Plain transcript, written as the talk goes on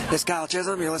It's Kyle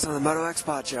Chisholm. You're listening to the Moto X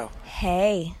Pod Show.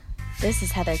 Hey, this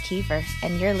is Heather Kiefer,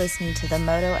 and you're listening to the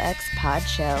Moto X Pod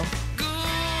Show.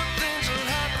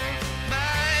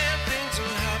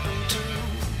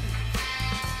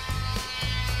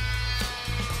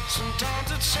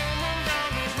 Sometimes it's someone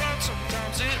down the road,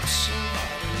 sometimes it's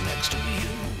somebody next to you.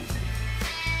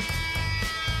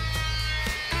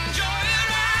 Enjoy it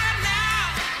right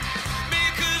now,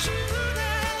 because you never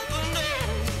know when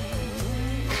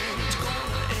it's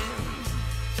gonna end.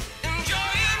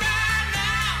 Enjoy it right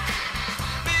now,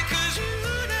 because you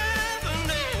never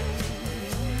know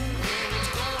when it's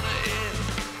gonna end.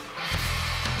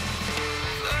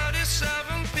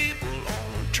 37 people on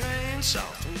a train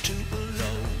south and two below.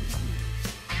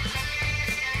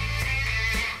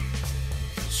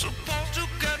 Supposed to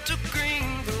get to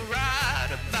Greenville right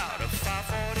about a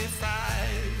 5:45.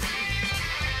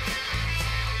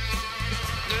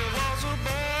 There was a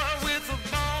boy with a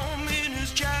bomb in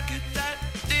his jacket that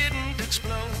didn't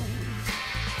explode.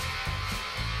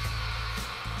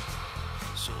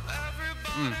 So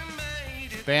everybody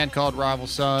made it. Band called Rival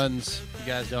Sons. If you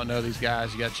guys don't know these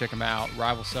guys, you got to check them out.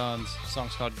 Rival Sons. The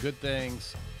song's called Good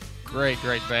Things. Great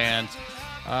band.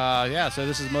 So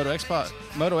this is Moto X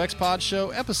Pod Show,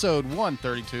 episode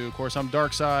 132. Of course, I'm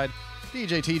Darkside.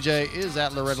 DJ TJ is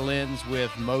at Loretta Lynn's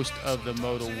with most of the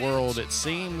moto world, it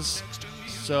seems.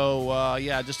 So,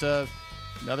 just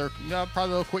another probably a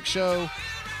little quick show.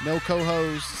 No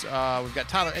co-hosts. We've got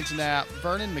Tyler Entenap,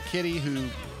 Vernon McKitty, who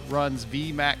runs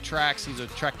VMAC Tracks. He's a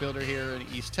track builder here in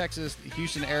East Texas, the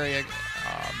Houston area,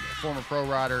 former pro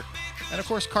rider. And, of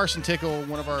course, Carson Tickle,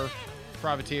 one of our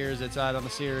privateers that's out on the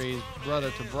series, brother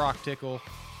to Brock Tickle.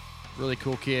 Really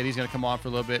cool kid. He's going to come on for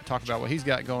a little bit, talk about what he's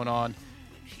got going on.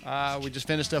 We just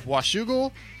finished up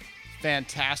Washougal.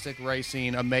 Fantastic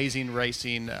racing, amazing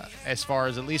racing, as far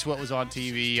as at least what was on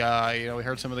TV. We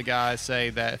heard some of the guys say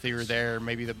that if they were there,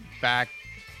 maybe the back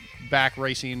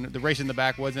racing, the racing in the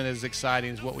back wasn't as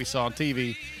exciting as what we saw on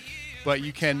TV. But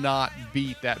you cannot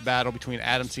beat that battle between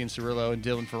Adam Cianciarulo and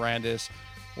Dylan Ferrandis,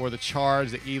 or the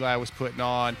charge that Eli was putting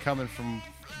on, coming from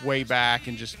way back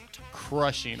and just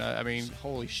crushing. I mean,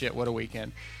 holy shit, what a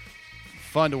weekend.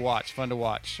 Fun to watch.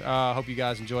 Hope you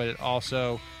guys enjoyed it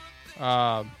also.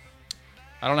 I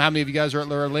don't know how many of you guys are at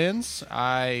Loretta Lynn's.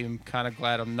 I'm kind of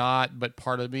glad I'm not, but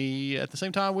part of me at the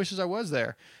same time wishes I was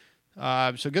there.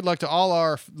 So good luck to all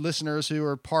our listeners who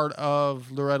are part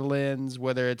of Loretta Lynn's,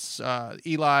 whether it's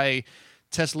Eli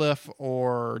Tesliff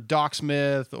or Doc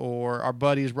Smith or our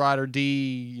buddies Ryder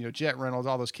D, Jet Reynolds,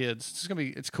 all those kids.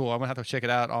 It's cool. I'm gonna have to check it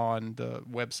out on the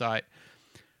website.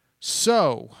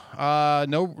 So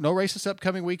no race this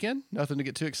upcoming weekend. Nothing to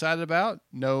get too excited about.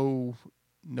 No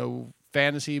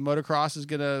fantasy motocross is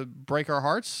gonna break our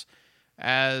hearts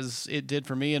as it did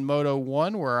for me in Moto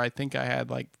 1, where I think I had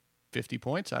like 50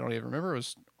 points. I don't even remember. It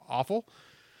was awful.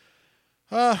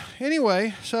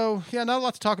 Anyway, so not a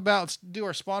lot to talk about. Let's do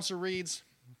our sponsor reads.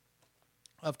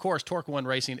 Of course, Torque One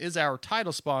Racing is our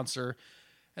title sponsor,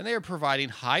 and they are providing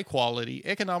high-quality,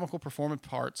 economical performance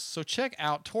parts. So check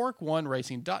out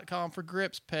TorqueOneRacing.com for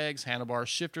grips, pegs, handlebars,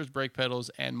 shifters, brake pedals,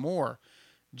 and more.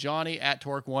 Johnny at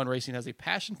Torque One Racing has a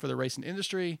passion for the racing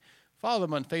industry. Follow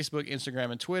them on Facebook,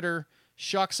 Instagram, and Twitter.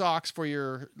 Shock socks for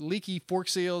your leaky fork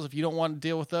seals. If you don't want to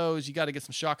deal with those, you got to get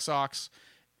some shock socks.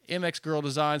 MX Girl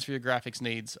designs for your graphics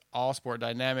needs. All Sport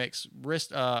Dynamics.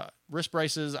 Wrist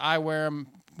braces. I wear them.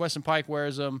 Weston Pike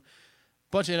wears them.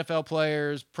 Bunch of NFL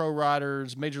players, pro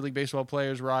riders, Major League Baseball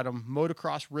players ride them.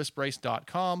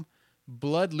 MotocrossWristBrace.com.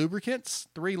 Blood Lubricants.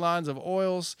 3 lines of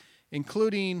oils,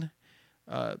 including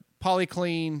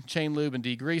Polyclean, Chain Lube, and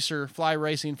Degreaser. Fly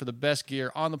Racing for the best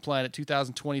gear on the planet.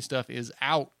 2020 stuff is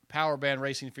out. Power Band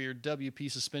Racing for your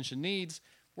WP suspension needs.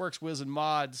 Works Whiz and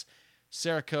Mods.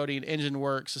 Cerakote, engine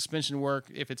work, suspension work.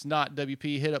 If it's not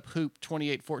WP, hit up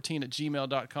hoop2814 at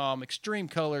gmail.com. Extreme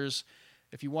Colors.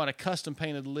 If you want a custom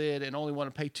painted lid and only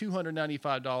want to pay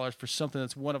 $295 for something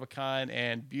that's one of a kind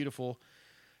and beautiful.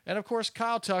 And, of course,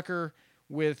 Kyle Tucker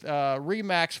with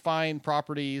Remax Fine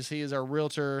Properties. He is our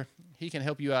realtor. He can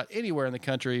help you out anywhere in the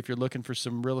country if you're looking for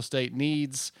some real estate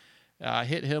needs.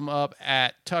 Hit him up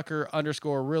at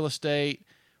Tucker_real estate.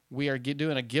 We are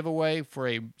doing a giveaway for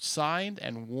a signed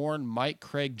and worn Mike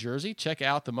Craig jersey. Check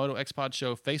out the Moto X Pod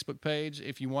Show Facebook page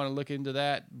if you want to look into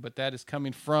that. But that is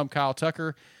coming from Kyle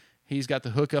Tucker. He's got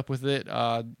the hookup with it.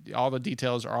 All the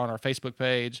details are on our Facebook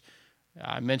page.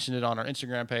 I mentioned it on our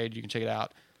Instagram page. You can check it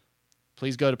out.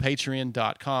 Please go to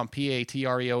patreon.com,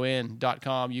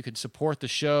 patreon.com. You can support the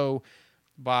show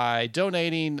by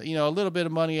donating, a little bit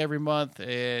of money every month,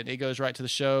 and it goes right to the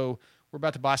show. We're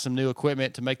about to buy some new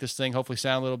equipment to make this thing hopefully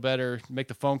sound a little better, make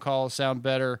the phone calls sound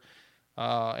better.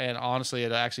 And honestly,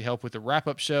 it'll actually help with the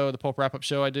wrap-up show, the Pulp wrap-up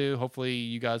show I do. Hopefully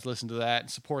you guys listen to that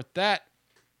and support that.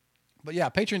 But yeah,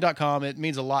 patreon.com, it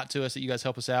means a lot to us that you guys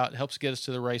help us out. It helps get us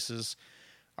to the races.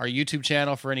 Our YouTube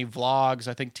channel for any vlogs.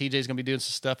 I think TJ's going to be doing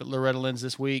some stuff at Loretta Lynn's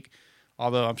this week,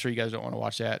 although I'm sure you guys don't want to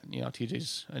watch that. You know,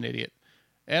 TJ's an idiot.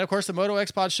 And, of course, the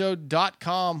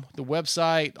MotoXPodShow.com, the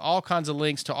website, all kinds of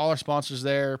links to all our sponsors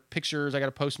there, pictures. I got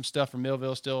to post some stuff from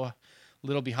Millville, still a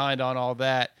little behind on all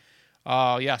that.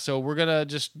 So we're going to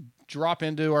just drop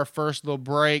into our first little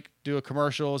break, do a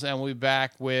commercials, and we'll be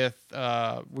back with,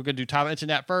 we're going to do Tyler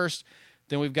Internet first.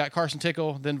 Then we've got Carson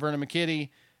Tickle, then Vernon McKitty,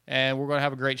 and we're going to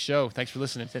have a great show. Thanks for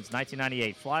listening. Since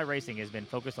 1998, Fly Racing has been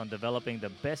focused on developing the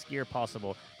best gear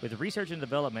possible. With research and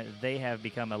development, they have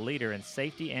become a leader in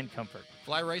safety and comfort.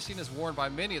 Fly Racing is worn by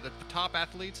many of the top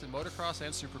athletes in motocross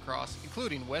and supercross,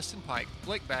 including Weston Pike,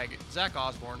 Blake Baggett, Zach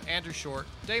Osborne, Andrew Short,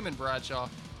 Damon Bradshaw,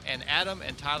 and Adam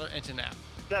and Tyler Entenap.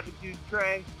 72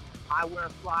 Trey, I wear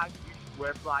Fly, you should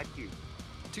wear Fly too.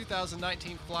 The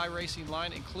 2019 Fly Racing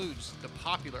line includes the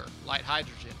popular Light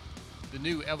Hydrogen, the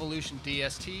new Evolution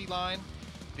DST line,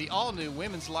 the all-new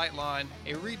Women's Light line,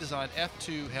 a redesigned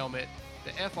F2 helmet,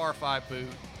 the FR5 boot,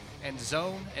 and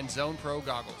Zone Pro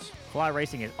goggles. Fly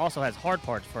Racing also has hard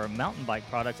parts for mountain bike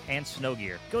products and snow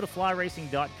gear. Go to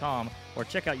flyracing.com or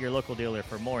check out your local dealer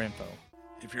for more info.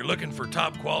 If you're looking for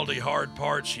top quality hard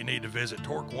parts, you need to visit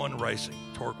Torque One Racing.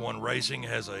 Torque One Racing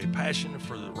has a passion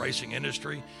for the racing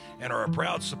industry and are a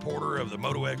proud supporter of the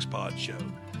Moto X Pod Show.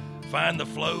 Find the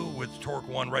flow with Torque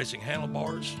One Racing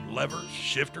handlebars, levers,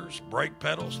 shifters, brake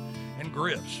pedals, and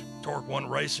grips. Torque One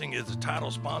Racing is the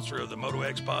title sponsor of the Moto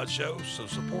X Pod Show, so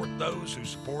support those who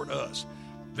support us.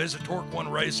 Visit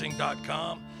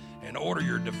TorqueOneRacing.com and order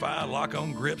your Defy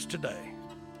lock-on grips today.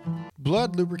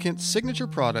 Blood Lubricants signature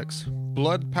products,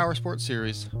 Blood Power Sport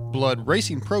Series, Blood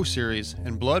Racing Pro Series,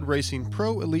 and Blood Racing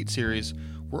Pro Elite Series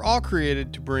were all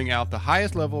created to bring out the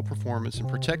highest level of performance and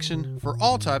protection for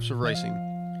all types of racing.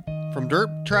 From dirt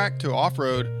track to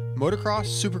off-road, motocross,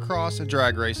 supercross, and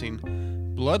drag racing,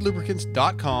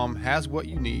 BloodLubricants.com has what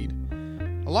you need.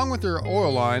 Along with their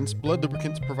oil lines, Blood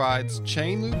Lubricants provides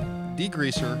chain lube,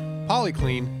 degreaser,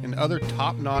 polyclean, and other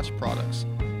top-notch products.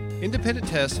 Independent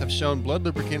tests have shown Blood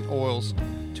Lubricant oils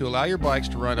to allow your bikes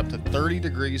to run up to 30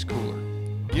 degrees cooler.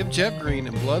 Give Jeff Green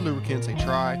and Blood Lubricants a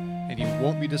try, and you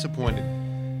won't be disappointed.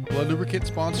 Blood Lubricant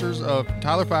sponsors of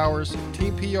Tyler Powers,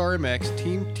 Team PRMX,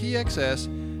 Team TXS,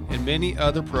 and many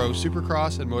other pro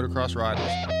supercross and motocross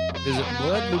riders. Visit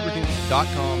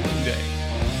bloodlubricants.com today.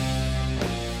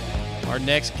 Our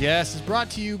next guest is brought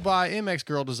to you by MX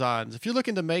Girl Designs. If you're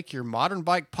looking to make your modern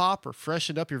bike pop or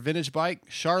freshen up your vintage bike,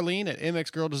 Charlene at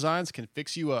MX Girl Designs can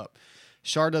fix you up.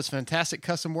 Char does fantastic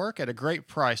custom work at a great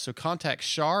price, so contact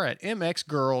Char at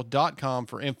mxgirl.com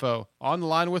for info. On the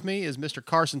line with me is Mr.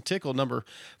 Carson Tickle, number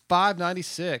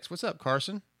 596. What's up,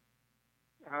 Carson?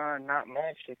 Not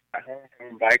much. Just got home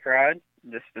from a bike ride.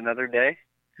 Just another day.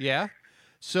 Yeah.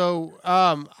 So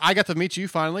I got to meet you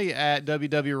finally at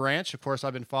WW Ranch. Of course,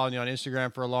 I've been following you on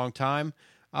Instagram for a long time.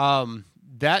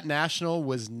 That national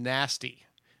was nasty.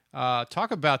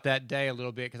 Talk about that day a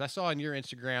little bit, because I saw on your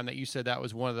Instagram that you said that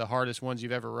was one of the hardest ones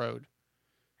you've ever rode.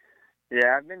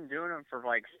 Yeah, I've been doing them for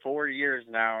like 4 years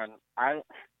now, and I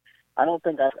don't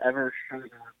think I've ever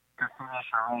struggled to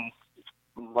finish a race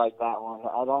like that one.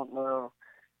 I don't know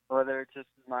whether it's just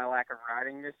my lack of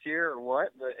riding this year or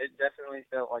what, but it definitely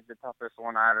felt like the toughest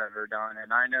one I've ever done.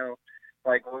 And I know,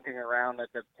 like, looking around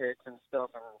at the pits and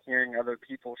stuff and hearing other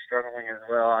people struggling as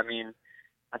well, I mean,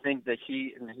 I think the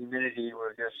heat and the humidity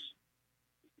was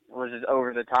just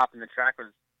over the top, and the track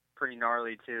was pretty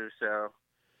gnarly too, so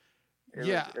it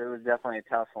was definitely a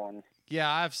tough one.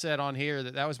 Yeah, I've said on here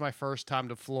that was my first time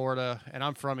to Florida, and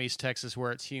I'm from East Texas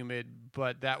where it's humid,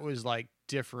 but that was like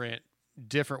different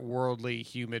worldly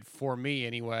humid for me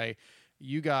anyway.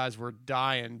 You guys were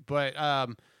dying, but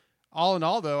all in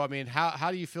all though, I mean,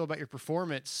 how do you feel about your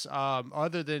performance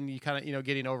other than you kind of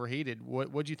getting overheated?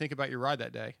 What did you think about your ride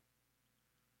that day?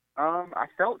 I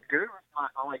felt good with I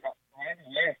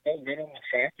felt good on the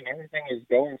track, and everything is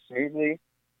going smoothly.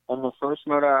 On the first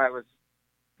moto, I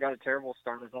got a terrible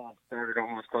start. I started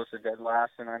almost close to dead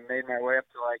last, and I made my way up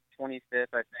to like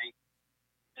 25th, I think,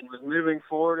 and was moving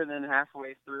forward, and then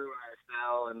halfway through I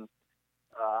fell, and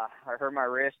I hurt my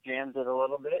wrist, jammed it a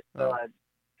little bit, so I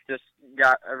just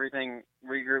got everything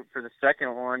regrouped for the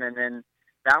second one, and then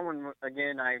that one,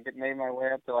 again, I made my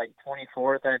way up to like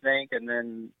 24th, I think, and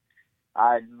then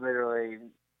I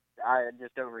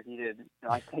just overheated.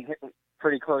 I think it was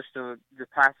pretty close to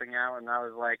just passing out, and I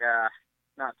was like,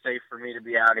 not safe for me to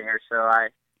be out of here, so I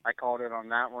called it on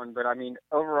that one. But I mean,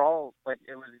 overall, like,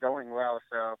 it was going well,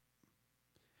 so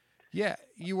Yeah,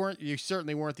 you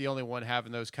certainly weren't the only one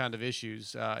having those kind of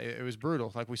issues. It was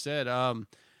brutal, like we said.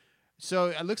 So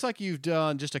it looks like you've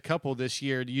done just a couple this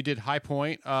year. You did High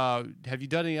Point. Have you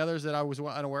done any others that I was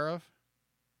unaware of?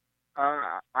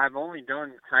 I've only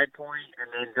done High Point and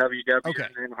then WW, Okay.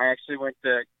 and then I actually went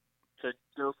to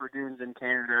Gopher Dunes in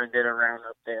Canada and did a round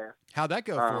up there. How'd that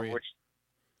go for you? Which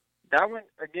that went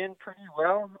again pretty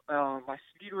well. My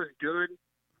speed was good,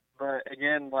 but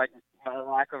again, like my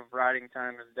lack of riding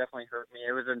time has definitely hurt me.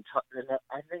 It was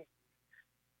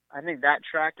I think that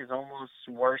track is almost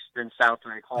worse than South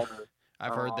Lake Halter.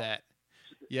 I've heard that.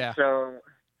 Yeah. So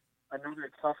another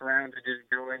tough round to just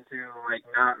go into, like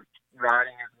not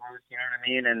riding as much, you know what I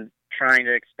mean, and trying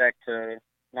to expect to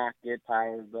not get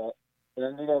tired, but it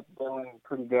ended up going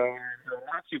pretty good, so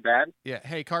not too bad. Yeah.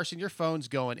 Hey, Carson, your phone's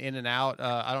going in and out.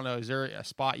 I don't know. Is there a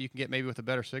spot you can get maybe with a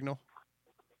better signal?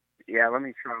 Yeah, let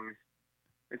me try.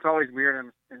 It's always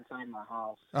weird inside my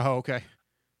house. Oh, okay.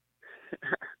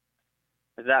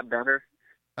 Is that better?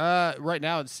 Right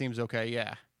now it seems okay.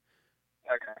 Yeah.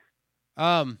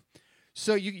 Okay.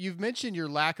 So you've mentioned your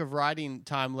lack of riding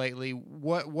time lately.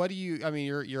 What do you? I mean,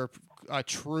 you're a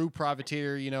true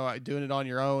privateer. You know, doing it on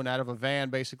your own out of a van,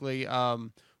 basically.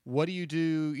 What do you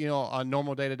do? You know, on a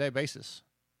normal day-to-day basis?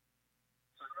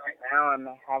 So right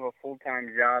now I have a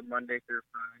full-time job Monday through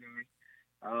Friday,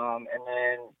 and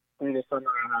then through the summer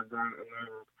I have that, and then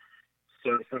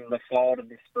so from the fall to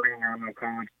the spring I'm a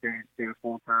college student too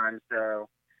full-time. So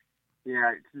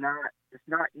yeah, it's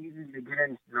not easy to get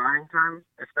in riding time,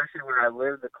 especially where I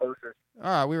live the closest. All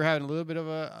right, we were having a little bit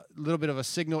of a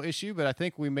signal issue, but I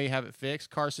think we may have it fixed.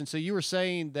 Carson, so you were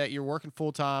saying that you're working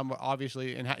full time,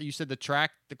 obviously, and you said the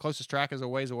closest track is a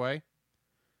ways away.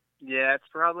 Yeah, it's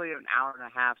probably an hour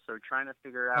and a half. So trying to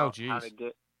figure out how to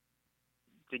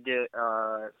get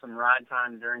some ride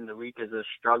time during the week is a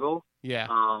struggle. Yeah.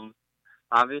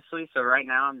 Obviously. So right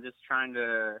now I'm just trying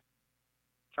to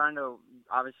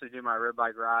obviously do my road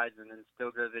bike rides and then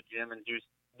still go to the gym and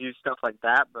do stuff like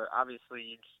that. But obviously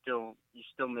you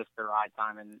still miss the ride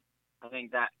time, and I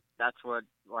think that's what,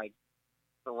 like,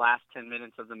 the last 10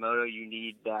 minutes of the moto, you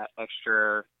need that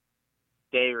extra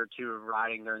day or two of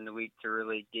riding during the week to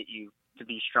really get you to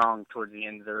be strong towards the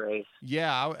end of the race.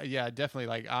 Yeah, definitely.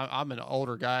 Like I'm an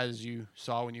older guy, as you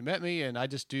saw when you met me, and I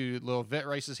just do little vet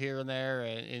races here and there.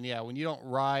 And yeah, when you don't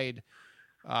ride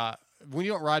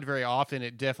very often,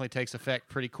 it definitely takes effect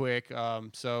pretty quick.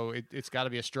 So it's got to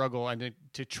be a struggle, and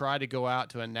to try to go out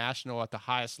to a national at the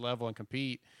highest level and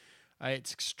compete.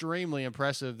 It's extremely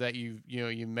impressive that you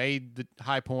made the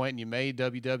High Point and you made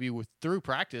WW through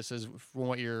practice, as from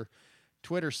what your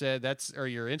Twitter said, or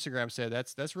your Instagram said.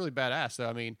 That's really badass. So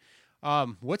I mean,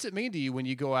 what's it mean to you when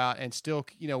you go out and still,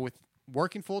 with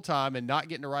working full time and not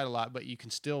getting to ride a lot, but you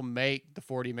can still make the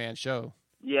 40-man show?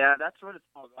 Yeah, that's what it's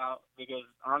all about, because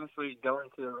honestly, going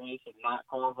to a race and not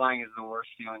qualifying is the worst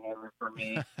feeling ever for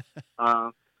me.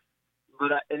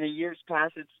 But in the years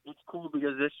past, it's cool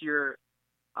because this year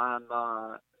I'm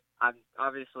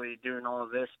obviously doing all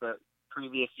of this, but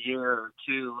previous year or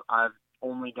two I've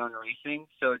only done racing,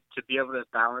 so to be able to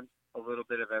balance a little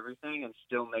bit of everything and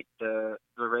still make the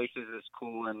races is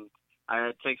cool, and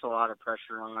it takes a lot of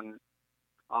pressure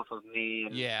off of me,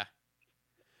 and yeah,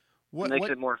 it makes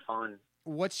it more fun.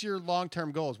 What's your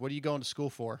long-term goals? What are you going to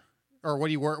school for? Or what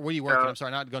are you working? I'm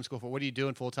sorry, not going to school for. What are you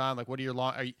doing full time? Like, what are your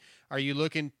are you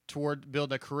looking toward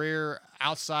building a career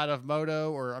outside of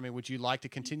moto, or I mean, would you like to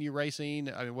continue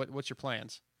racing? I mean, what's your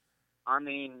plans? I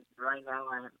mean, right now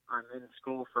I'm in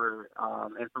school for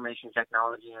information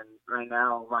technology, and right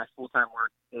now my full-time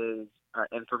work is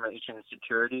information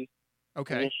security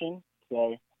position.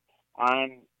 So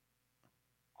I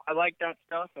like that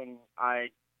stuff, and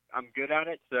I'm good at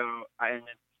it. So and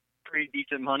it's pretty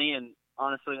decent money, and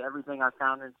honestly, everything I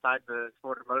found inside the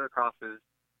sport of motocross is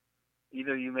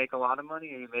either you make a lot of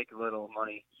money or you make a little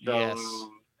money. So, yes.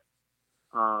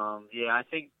 Yeah, I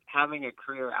think having a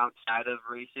career outside of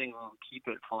racing will keep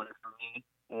it fun for me,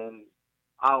 and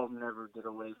I'll never get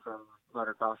away from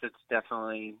motocross. It's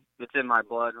in my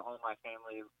blood. All my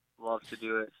family loves to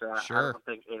do it, so sure. I don't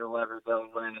think it'll ever go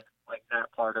away, like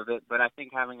that part of it. But I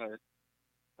think having a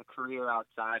career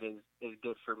outside is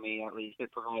good for me, at least.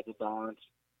 It provides a balance.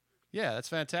 Yeah, that's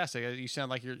fantastic. You sound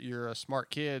like you're a smart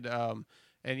kid.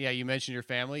 And yeah, you mentioned your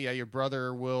family. Yeah, your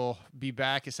brother will be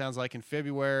back, it sounds like, in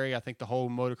February. I think the whole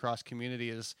motocross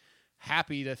community is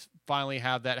happy to finally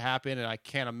have that happen, and I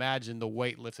can't imagine the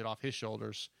weight lifted off his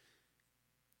shoulders.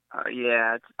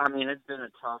 Yeah, it's been a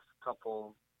tough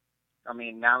couple. I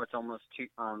mean, now it's almost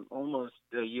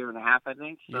a year and a half, I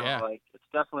think. So yeah. It's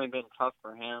definitely been tough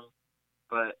for him,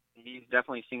 but he's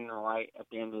definitely seen the light at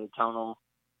the end of the tunnel.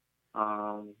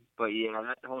 But yeah,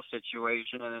 that whole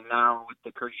situation, and then now with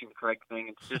the Christian Craig thing,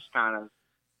 it's just I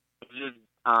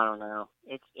don't know.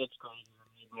 It's crazy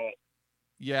to me,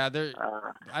 Yeah, but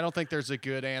I don't think there's a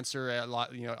good answer. A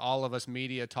lot, all of us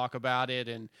media talk about it,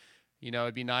 and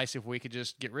it'd be nice if we could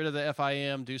just get rid of the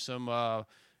FIM, do some,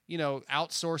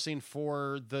 outsourcing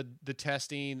for the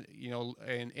testing,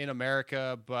 in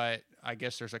America. But I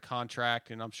guess there's a contract,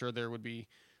 and I'm sure there would be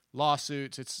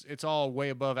lawsuits. It's all way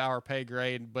above our pay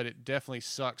grade, but it definitely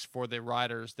sucks for the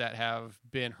riders that have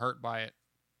been hurt by it.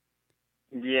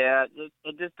 yeah, it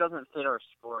just doesn't fit our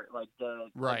sport. Like the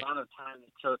Right. amount of time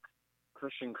it took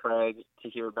Christian Craig to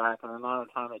hear back, and the amount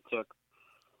of time it took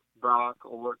Brock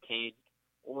or Cade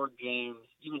or James,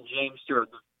 even James Stewart,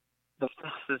 the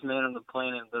fastest man on the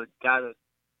planet, the guy that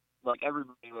like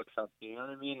everybody looks up to. You know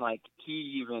what I mean? Like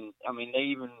they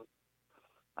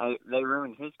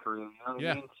ruined his career. You know what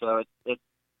I mean? So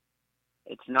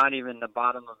it's not even the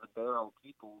bottom of the barrel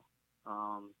people,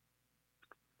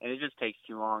 and it just takes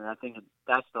too long. I think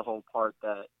that's the whole part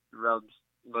that rubs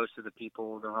most of the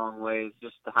people the wrong way, is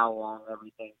just how long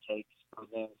everything takes for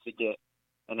them to get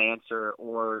an answer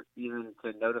or even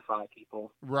to notify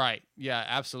people. Right. Yeah,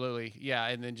 absolutely. Yeah.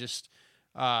 And then just,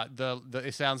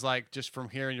 it sounds like just from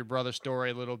hearing your brother's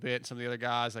story a little bit, some of the other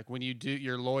guys, like when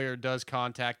your lawyer does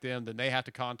contact them, then they have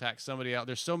to contact somebody else.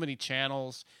 There's so many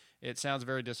channels. It sounds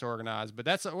very disorganized, but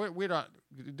we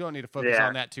don't need to focus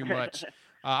on that too much.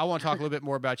 I want to talk a little bit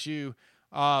more about you.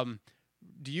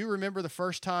 Do you remember the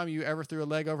first time you ever threw a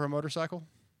leg over a motorcycle?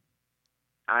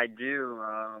 I do.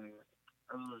 I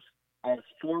was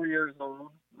 4 years old.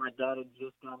 My dad had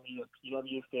just got me a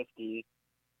PW50,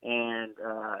 and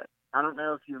I don't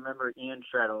know if you remember Ian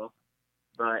Treadle,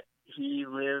 but he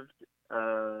lived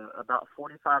about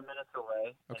 45 minutes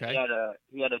away. Okay.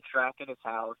 He had a track at his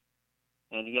house,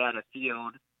 and he had a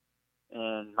field.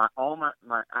 And I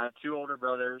had two older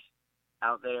brothers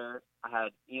out there. I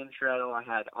had Ian Treadle. I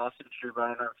had Austin Truba. I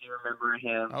don't know if you remember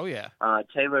him. Oh yeah.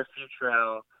 Taylor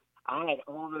Futrell. I had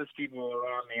all those people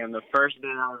around me on the first day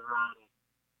I was riding,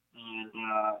 and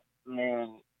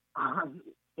man, I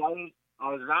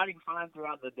was riding fine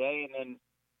throughout the day, and then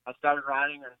I started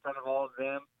riding in front of all of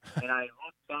them, and I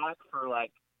looked back for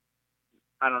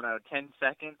 10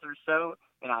 seconds or so,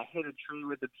 and I hit a tree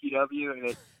with the PW,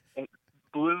 and it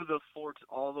blew the forks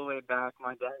all the way back.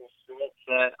 My dad was so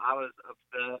upset. I was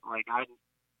upset.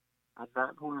 At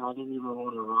that point, I didn't even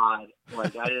want to ride.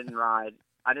 I didn't ride.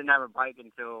 I didn't have a bike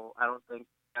until, I don't think,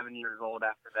 7 years old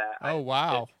after that. Oh,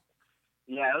 wow.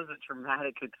 It was a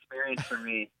traumatic experience for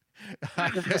me.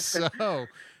 I guess so.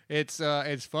 It's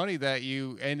funny that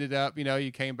you ended up,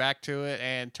 you came back to it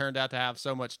and turned out to have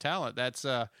so much talent. That's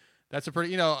a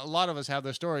pretty, a lot of us have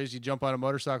those stories. You jump on a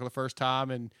motorcycle the first time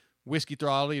and whiskey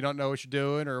throttle, you don't know what you're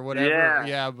doing or whatever.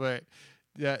 Yeah, but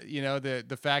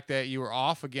the fact that you were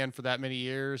off again for that many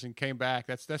years and came back,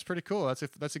 that's pretty cool.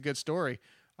 That's a good story.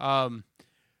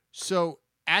 So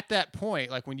at that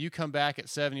point, like when you come back at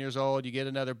 7 years old, you get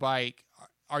another bike.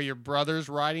 Are your brothers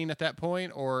riding at that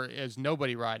point, or is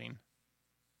nobody riding?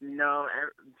 No.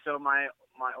 So my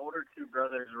older two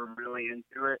brothers were really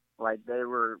into it. Like they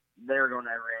were going to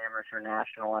every amateur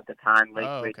national at the time,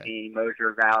 Lake Whitney,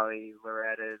 Mosier Valley,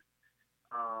 Loretta's,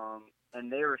 and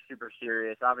they were super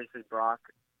serious. Obviously, Brock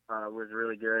was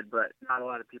really good, but not a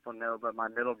lot of people know. But my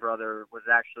middle brother was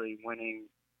actually winning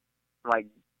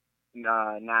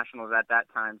nationals at that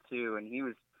time too, and he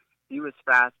was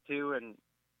fast too. And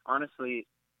honestly,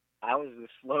 I was the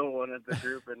slow one of the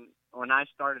group, and when I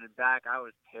started back, I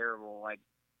was terrible.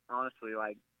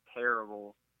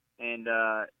 Terrible. And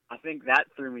I think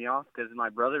that threw me off because my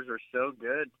brothers were so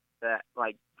good that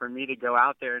for me to go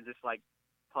out there and just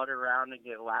putt around and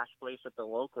get last place at the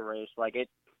local race, I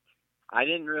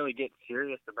didn't really get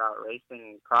serious about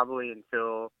racing probably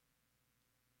until,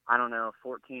 I don't know,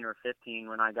 14 or 15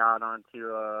 when I got onto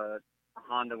a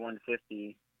Honda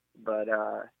 150. But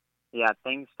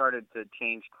things started to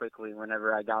change quickly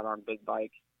whenever I got on big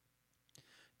bikes.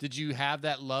 Did you have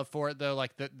that love for it though?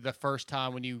 Like the first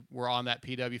time when you were on that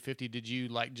PW50, did you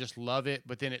just love it,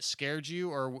 but then it scared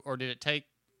you, or did it take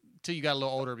till you got a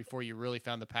little older before you really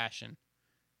found the passion?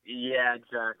 Yeah,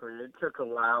 exactly. It took a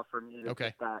while for me to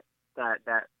get that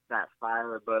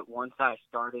fire, but once I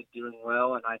started doing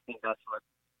well, and I think that's what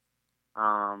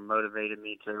motivated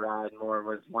me to ride more,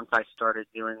 was once I started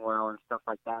doing well and stuff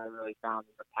like that, I really found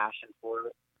the passion for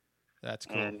it. That's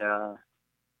cool. And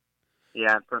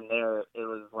from there, it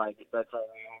was that's all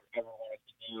I ever wanted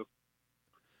to do.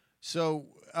 So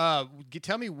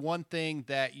tell me one thing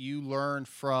that you learned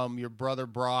from your brother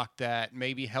Brock that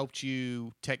maybe helped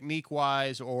you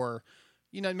technique-wise, or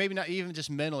maybe not even just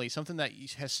mentally, something that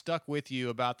has stuck with you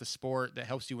about the sport that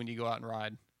helps you when you go out and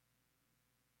ride?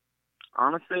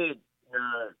 Honestly,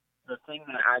 the thing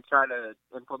that I try to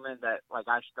implement that like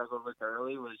I struggled with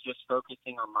early was just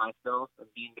focusing on myself and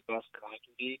being the best that I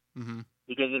can be. Mm-hmm.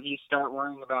 Because if you start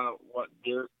worrying about what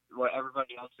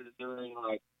everybody else is doing,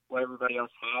 like what everybody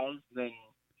else has, then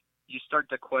you start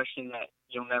to question that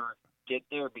you'll never get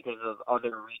there because of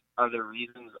other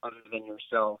reasons other than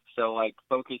yourself. So like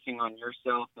focusing on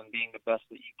yourself and being the best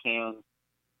that you can,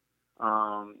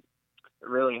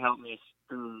 really helped me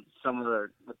through some of the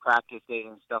practice days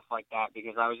and stuff like that,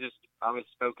 because I was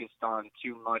focused on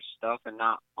too much stuff and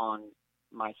not on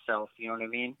myself. You know what I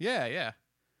mean? Yeah.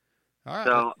 All right.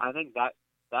 So I think that's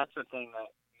the thing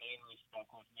that mainly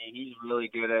stuck with me. He's really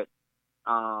good at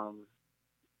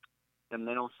the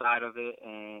mental side of it,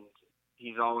 and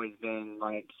he's always been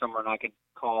like someone I could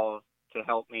call to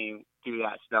help me do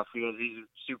that stuff because he's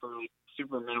super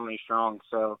mentally strong.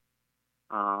 So,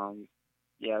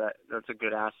 yeah, that's a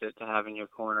good asset to have in your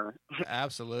corner.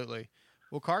 Absolutely.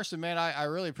 Well, Carson, man, I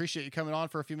really appreciate you coming on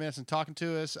for a few minutes and talking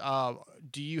to us.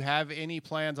 Do you have any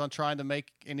plans on trying to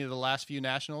make any of the last few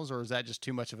nationals, or is that just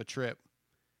too much of a trip?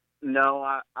 No,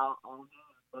 I'll do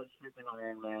the bus trip in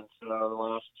Ironman, so the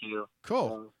last two.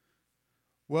 Cool.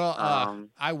 Well,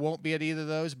 I won't be at either of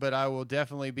those, but I will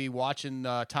definitely be watching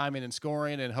timing and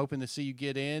scoring and hoping to see you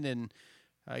get in and,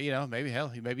 maybe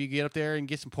you get up there and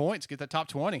get some points, get that top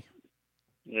 20.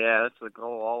 Yeah, that's the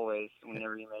goal always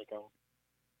whenever you make them.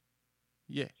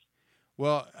 Yeah.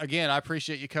 Well, again, I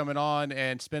appreciate you coming on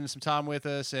and spending some time with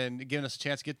us and giving us a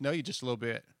chance to get to know you just a little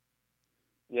bit.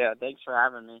 Yeah, thanks for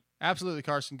having me. Absolutely,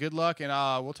 Carson. Good luck, and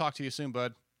we'll talk to you soon,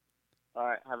 bud. All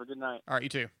right, have a good night. All right, you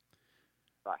too.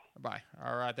 Bye. Bye.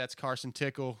 All right, that's Carson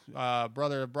Tickle,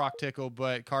 brother of Brock Tickle,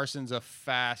 but Carson's a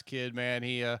fast kid, man.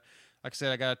 He, like I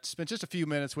said, I got to spend just a few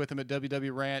minutes with him at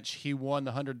WW Ranch. He won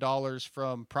the $100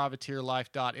 from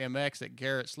privateerlife.mx that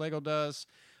Garrett Slagle does.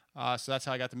 So that's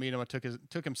how I got to meet him. I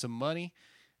took him some money,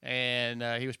 and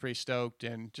he was pretty stoked.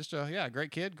 And just a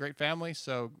great kid, great family.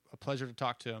 So a pleasure to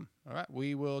talk to him. All right,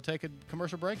 we will take a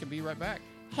commercial break and be right back.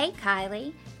 Hey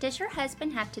Kylie, does your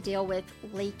husband have to deal with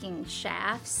leaking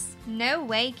shafts? No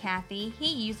way, Kathy.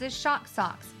 He uses Shock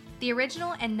Socks, the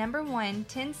original and #1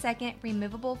 10-second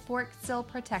removable fork seal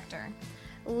protector.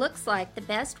 Looks like the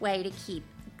best way to keep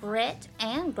grit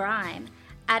and grime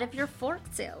out of your fork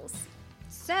seals.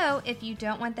 So, if you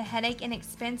don't want the headache and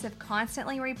expense of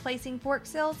constantly replacing fork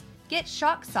seals, get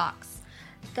Shock Socks.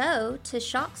 Go to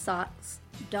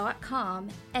shocksocks.com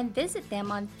and visit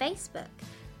them on Facebook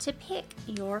to pick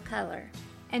your color.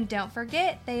 And don't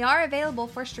forget, they are available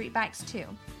for street bikes too.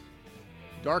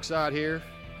 Dark Side here.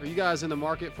 Are you guys in the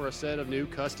market for a set of new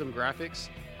custom graphics?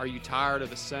 Are you tired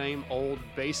of the same old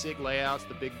basic layouts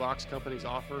the big box companies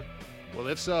offer? Well,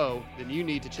 if so, then you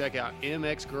need to check out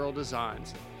MX Girl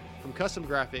Designs. From custom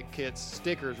graphic kits,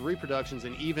 stickers, reproductions,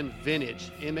 and even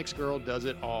vintage, MX Girl does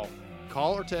it all.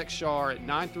 Call or text Shar at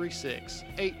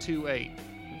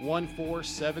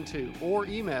 936-828-1472 or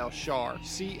email Shar,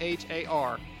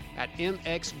 C-H-A-R, at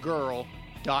mxgirl.com,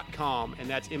 and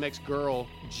that's MXGirl,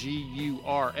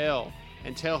 G-U-R-L,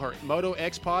 and tell her Moto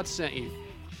X Pod sent you.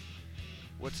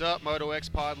 What's up, Moto X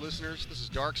Pod listeners? This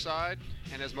is Darkside,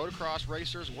 and as motocross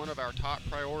racers, one of our top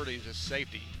priorities is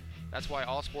safety. That's why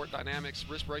All Sport Dynamics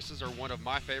wrist braces are one of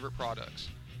my favorite products.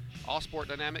 All Sport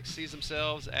Dynamics sees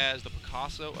themselves as the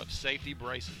Picasso of safety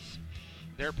braces.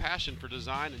 Their passion for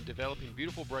design and developing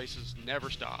beautiful braces never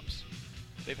stops.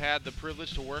 They've had the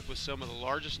privilege to work with some of the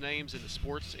largest names in the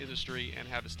sports industry and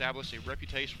have established a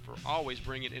reputation for always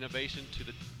bringing innovation to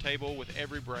the table with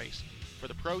every brace. For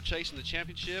the pro chasing the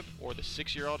championship or the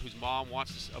 6-year-old whose mom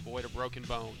wants to avoid a broken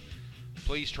bone,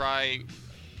 please try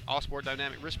All Sport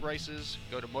Dynamic wrist braces.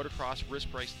 Go to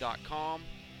motocrosswristbrace.com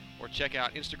or check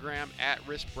out Instagram at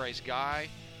wristbraceguy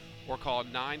or call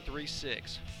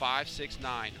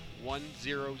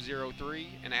 936-569-1003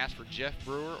 and ask for Jeff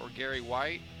Brewer or Gary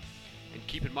White. And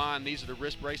keep in mind, these are the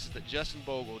wrist braces that Justin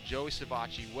Bogle, Joey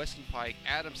Savacci, Weston Pike,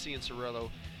 Adam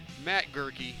Cianciarulo, Matt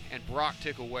Gerke, and Brock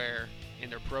Tickle wear in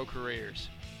their pro careers.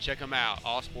 Check them out,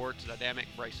 All Sports Dynamic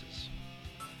Braces.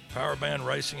 Powerband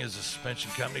Racing is a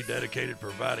suspension company dedicated to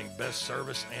providing best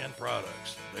service and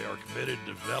products. They are committed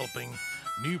to developing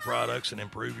new products and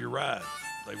improve your ride.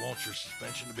 They want your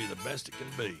suspension to be the best it can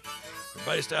be. They're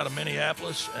based out of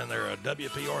Minneapolis, and they're a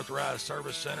WP authorized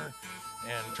service center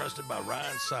and trusted by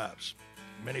Ryan Sipes.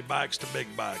 Mini bikes to big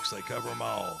bikes, they cover them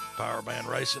all. Powerband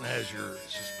Racing has your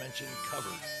suspension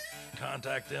covered.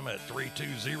 Contact them at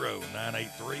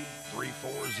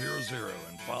 320-983-3400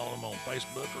 and follow them on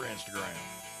Facebook or Instagram.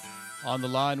 On the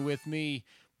line with me,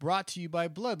 Brought to you by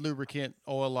Blood Lubricant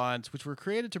oil lines, which were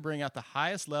created to bring out the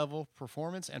highest level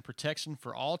performance and protection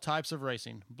for all types of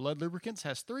racing. Blood Lubricants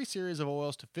has 3 series of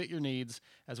oils to fit your needs,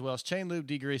 as well as chain lube,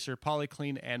 degreaser,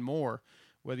 polyclean, and more.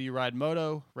 Whether you ride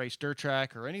moto, race dirt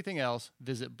track, or anything else,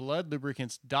 visit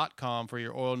bloodlubricants.com for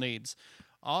your oil needs.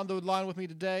 On the line with me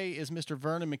today is Mr.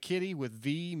 Vernon McKitty with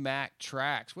VMAC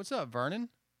Tracks. What's up, Vernon?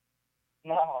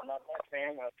 No, not much,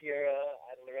 man. I'm up here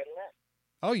at Loretta Lynn.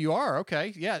 Oh, you are?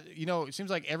 Okay. Yeah, it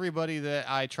seems like everybody that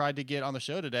I tried to get on the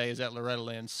show today is at Loretta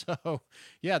Lynn. So,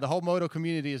 yeah, the whole moto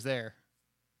community is there.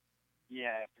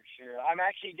 Yeah, for sure. I'm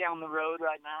actually down the road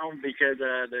right now because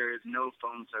there is no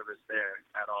phone service there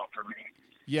at all for me.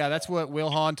 Yeah, that's what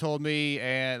Will Hahn told me.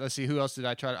 And let's see, who else did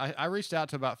I try? I reached out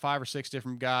to about 5 or 6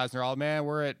 different guys, and they're all, man,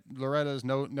 we're at Loretta's,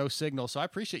 no signal. So I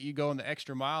appreciate you going the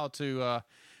extra mile to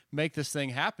make this thing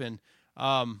happen.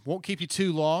 Won't keep you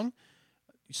too long.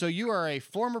 So you are a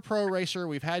former pro racer.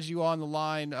 We've had you on the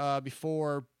line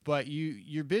before, but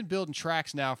you've been building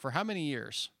tracks now for how many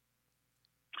years?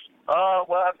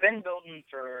 Well, I've been building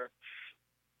for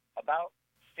about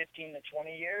 15 to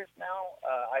 20 years now.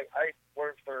 I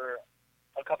worked for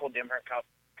a couple of different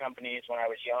companies when I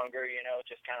was younger,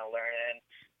 just kind of learning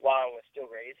while I was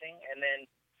still racing. And then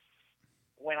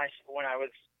when I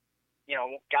was,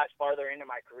 got farther into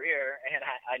my career and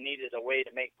I needed a way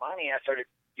to make money, I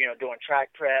started doing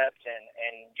track preps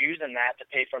and using that to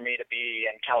pay for me to be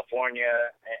in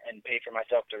California and pay for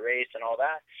myself to race and all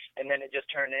that. And then it just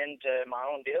turned into my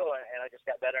own deal, and I just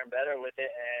got better and better with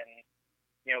it. And,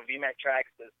 VMAC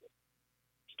Tracks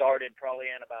started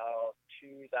probably in about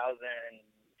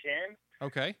 2010.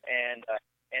 Okay. And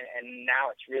now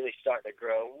it's really starting to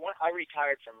grow. I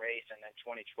retired from racing in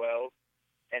 2012,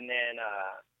 and then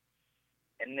I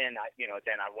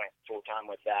went full time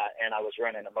with that, and I was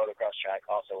running a motocross track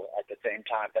also at the same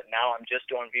time. But now I'm just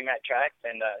doing VMAC Tracks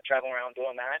and traveling around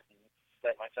doing that, and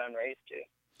let my son race too.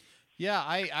 Yeah,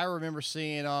 I remember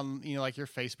seeing on like your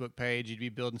Facebook page, you'd be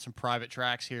building some private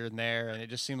tracks here and there, and it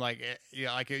just seemed like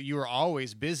you were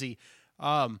always busy.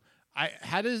 How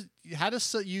do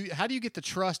you get the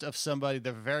trust of somebody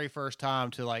the very first time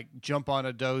to like jump on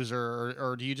a dozer,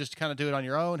 or do you just kind of do it on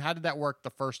your own? How did that work the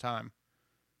first time?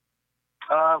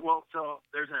 Well, so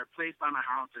there's a place by my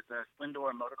house. It's a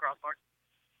Splendor Motocross Park,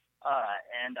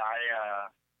 and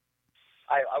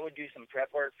I would do some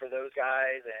prep work for those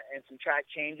guys and some track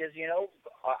changes.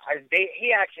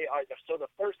 So the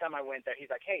first time I went there, he's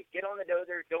like, "Hey, get on the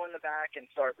dozer, go in the back, and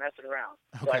start messing around."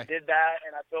 Okay. So I did that,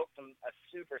 and I built a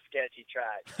super sketchy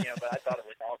track, but I thought it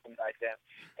was awesome back then.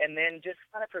 And then just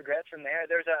kind of progressed from there.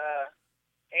 There's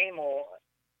Emil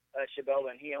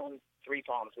Chabelin. He owns Three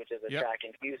Palms, which is a track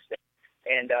in Houston.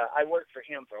 And I worked for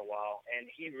him for a while, and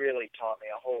he really taught me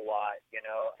a whole lot,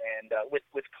 and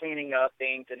with cleaning up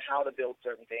things and how to build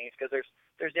certain things, because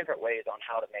there's different ways on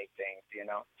how to make things,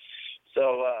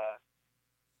 So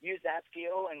use that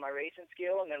skill and my racing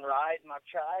skill, and then ride my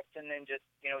tracks, and then just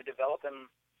develop them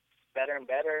better and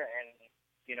better, and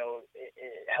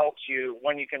it helps you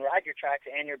when you can ride your tracks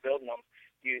and you're building them.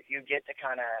 You get to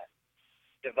kind of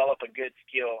develop a good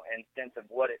skill and sense of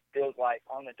what it feels like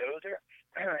on the dozer,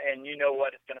 and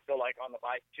what it's going to feel like on the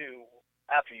bike too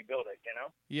after you build it,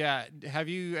 Yeah. Have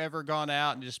you ever gone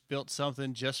out and just built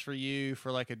something just for you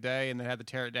for like a day and then had to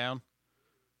tear it down?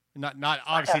 Not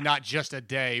obviously not just a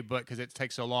day, but because it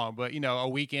takes so long, but a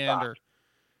weekend or.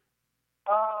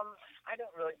 I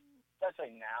don't really,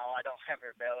 especially now, I don't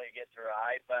ever barely get to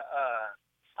ride, but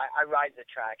I ride the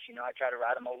tracks. I try to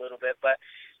ride them a little bit, but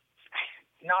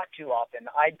not too often.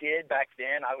 I did back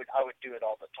then. I would do it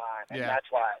all the time, and that's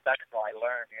how I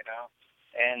learned.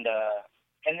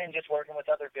 And then just working with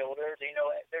other builders.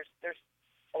 There's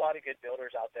a lot of good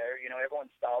builders out there.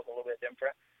 Everyone's style's a little bit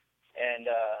different, and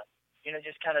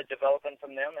just kind of developing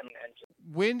from them. And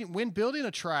when building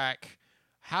a track,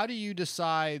 how do you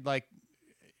decide like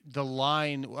the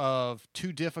line of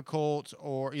too difficult,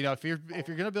 or if you're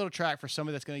going to build a track for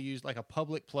somebody that's going to use like a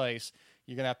public place?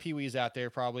 You're going to have peewees out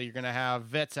there probably. You're going to have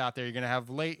vets out there. You're going to have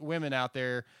late women out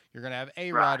there. You're going to have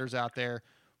A-riders out there.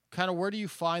 Kind of where do you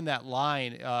find that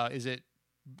line?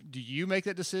 Do you make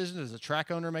that decision? Does the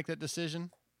track owner make that decision?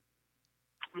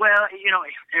 Well,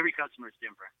 every customer is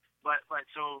different. But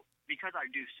so because I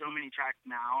do so many tracks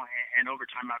now, and over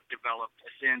time I've developed a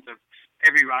sense of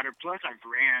every rider. Plus I've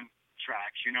ran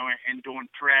tracks, and doing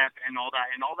prep and all that.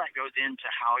 And all that goes into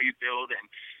how you build, and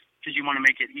because you want to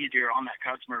make it easier on that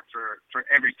customer for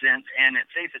every sense, and as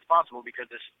safe as possible, because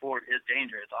the sport is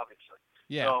dangerous, obviously.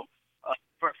 Yeah. So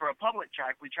for a public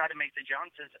track, we try to make the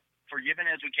jumps as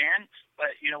forgiving as we can.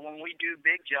 But when we do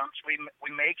big jumps, we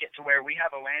make it to where we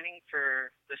have a landing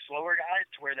for the slower guys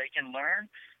to where they can learn,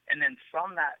 and then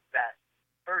from that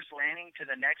first landing to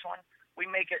the next one, we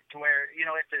make it to where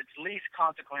it's as least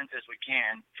consequence as we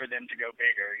can for them to go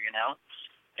bigger.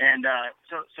 And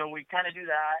so we kind of do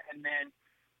that, and then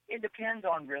it depends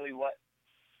on really what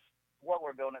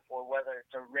we're building it for, whether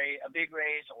it's a big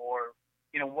race or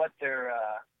what their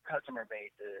customer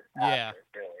base is. Yeah. After,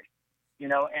 really.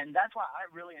 And that's why I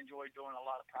really enjoy doing a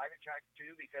lot of private tracks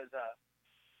too, because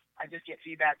I just get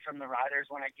feedback from the riders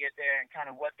when I get there and kind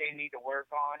of what they need to work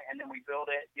on, and then we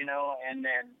build it, and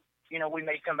then we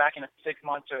may come back in 6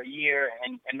 months or a year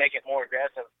and make it more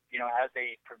aggressive, as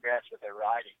they progress with their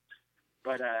riding.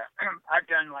 But I've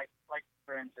done like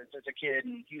for instance, there's a kid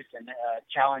in Houston,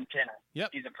 Challen Tenna.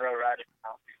 Yep. He's a pro rider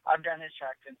now. I've done his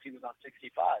track since he was on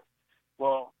 65.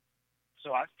 Well,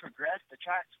 so I've progressed the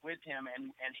tracks with him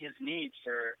and his needs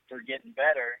for getting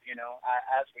better,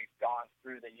 as we've gone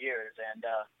through the years. And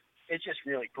it's just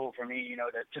really cool for me,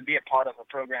 to be a part of a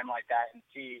program like that and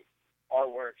see our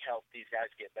work help these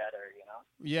guys get better,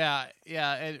 Yeah.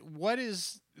 And what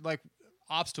is, like,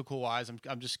 obstacle-wise,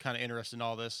 I'm just kind of interested in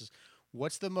all this, is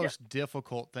what's the most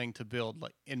difficult thing to build?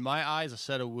 Like, in my eyes, a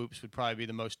set of whoops would probably be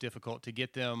the most difficult to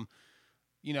get them,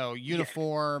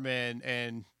 uniform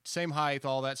and same height,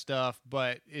 all that stuff.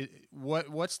 But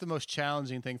what's the most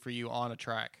challenging thing for you on a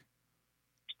track?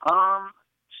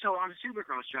 So on a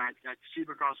Supercross track, like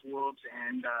Supercross whoops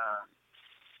and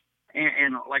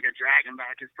like a dragon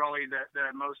back is probably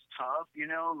the most tough,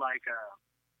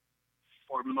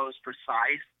 or most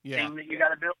precise thing that you got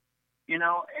to build.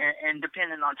 And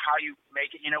depending on how you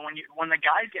make it, when the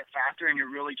guys get faster and you're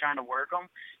really trying to work them,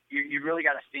 you really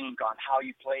got to think on how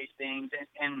you place things.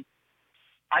 And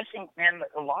I think, man,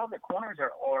 a lot of the corners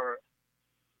are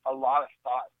a lot of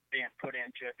thought being put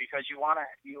into it, because you want to,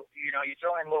 you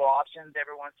throw in little options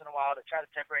every once in a while to try to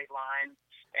separate lines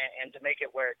and to make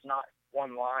it where it's not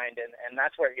one line. And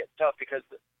that's where it gets tough, because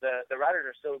the riders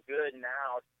are so good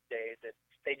nowadays that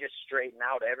they just straighten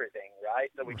out everything, right?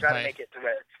 So we try to make it to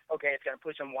where, okay, it's going to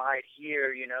push them wide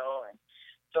here, and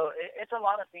so it's a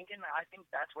lot of thinking. I think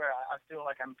that's where I feel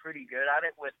like I'm pretty good at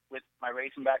it with my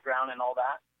racing background and all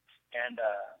that, and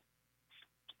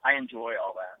I enjoy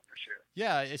all that for sure.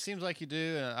 Yeah, it seems like you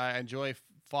do, and I enjoy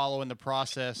following the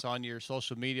process on your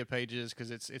social media pages, because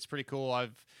it's pretty cool.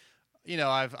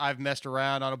 I've messed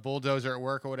around on a bulldozer at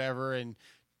work or whatever, and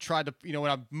tried to,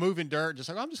 when I'm moving dirt, just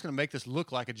like, I'm just going to make this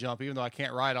look like a jump, even though I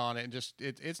can't ride on it. And just,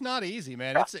 it's not easy,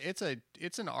 man.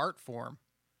 It's an art form.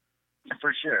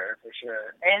 For sure.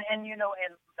 And and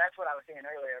that's what I was saying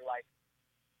earlier. Like,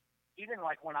 even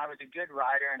like when I was a good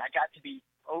rider and I got to be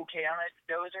okay on a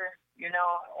dozer,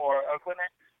 or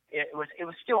equipment, it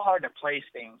was still hard to place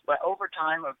things. But over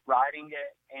time of riding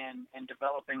it and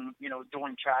developing,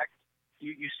 doing tracks,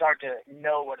 you start to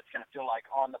know what it's going to feel like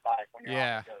on the bike when you're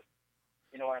on the dozer.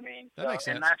 You know what I mean? That makes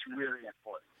sense. And that's really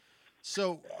important.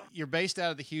 So you're based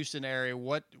out of the Houston area.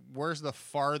 Where's the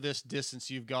farthest distance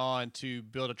you've gone to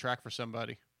build a track for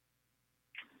somebody?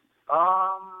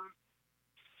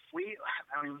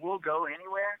 We'll go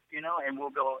anywhere, and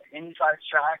we'll go any size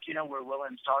track. We're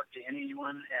willing to talk to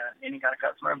anyone, any kind of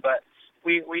customer. But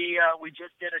we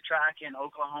just did a track in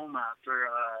Oklahoma for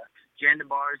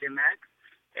Jandabar's MX,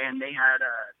 and they had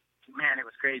man, it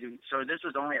was crazy. So this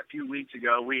was only a few weeks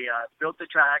ago. We built the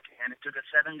track, and it took us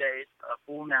 7 days, a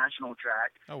full national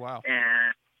track. Oh, wow.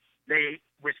 And they,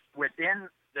 within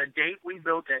the date we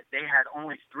built it, they had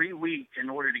only 3 weeks in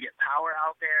order to get power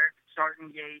out there,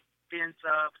 starting gate, fence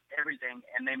up, everything,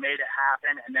 and they made it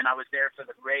happen. And then I was there for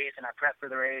the race, and I prepped for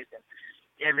the race, and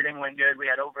everything went good. We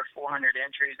had over 400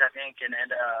 entries, I think, and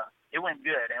it went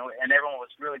good, and everyone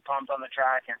was really pumped on the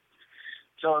track. And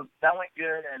so that went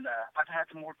good, and I've had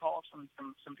some more calls from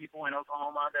some people in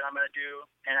Oklahoma that I'm going to do.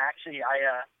 And actually,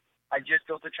 I just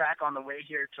built the track on the way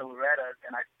here to Loretta,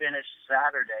 and I finished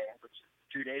Saturday, which is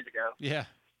 2 days ago. Yeah.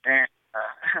 And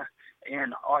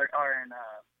in Arkansas.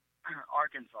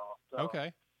 So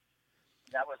okay.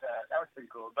 That was pretty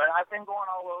cool. But I've been going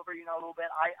all over, a little bit.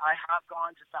 I have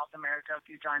gone to South America a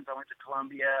few times. I went to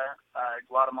Colombia,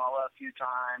 Guatemala a few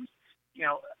times.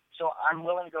 So I'm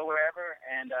willing to go wherever,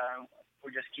 and we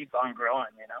just keep on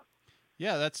growing,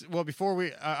 Yeah, before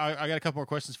I got a couple more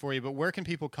questions for you, but where can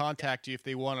people contact you if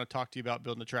they want to talk to you about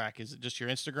building the track? Is it just your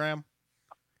Instagram?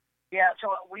 Yeah, so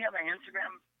we have an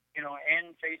Instagram,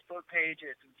 and Facebook page.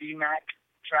 It's VMAC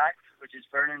Tracks, which is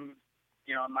Vernon,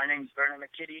 my name's Vernon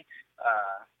McKitty,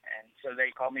 and so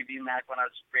they called me VMAC when I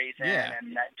was racing,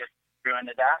 and that just grew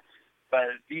into that.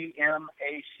 But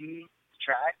VMAC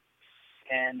Track,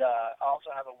 and I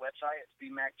also have a website. It's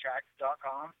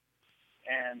VMACtracks.com.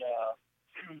 and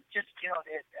just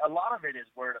a lot of it is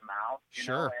word of mouth. You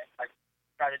Sure. know, and I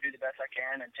try to do the best I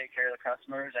can and take care of the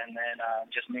customers, and then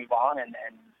just move on and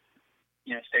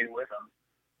stay with them.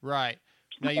 Right.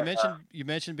 Now you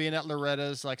mentioned being at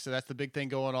Loretta's. Like I said, that's the big thing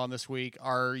going on this week.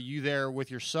 Are you there with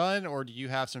your son, or do you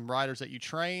have some riders that you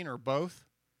train, or both?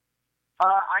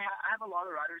 I have a lot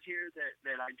of riders here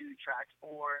that I do tracks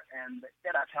for, and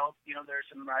that I've helped. There's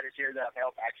some riders here that I've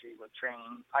helped actually with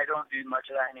training. I don't do much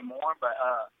of that anymore, but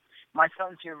my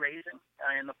son's here racing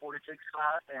in the 4 to 6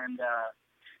 class, and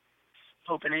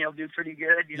hoping he'll do pretty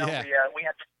good. We had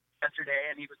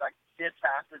yesterday, and he was like did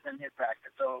fastest in his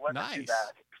practice, so it wasn't too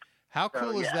bad. How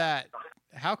cool is that?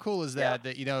 How cool is that?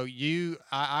 That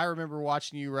I remember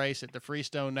watching you race at the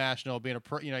Freestone National, being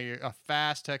you're a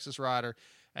fast Texas rider,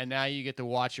 and now you get to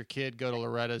watch your kid go to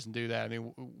Loretta's and do that. I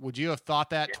mean, would you have thought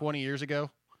that 20 years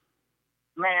ago?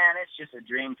 Man, it's just a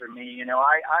dream for me.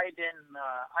 I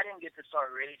didn't get to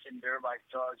start racing dirt bikes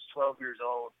until I was 12 years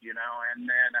old. And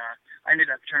then I ended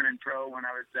up turning pro when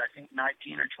I was, I think,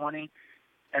 19 or 20.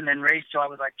 And then raced till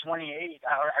I was like 28.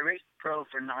 I raced pro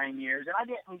for 9 years, and I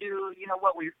didn't do,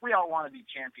 what we all want to be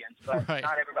champions, but right.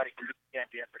 Not everybody can be a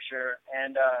champion for sure.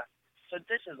 And so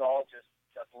this is all just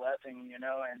a blessing, and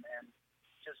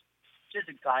just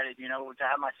excited, to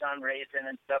have my son racing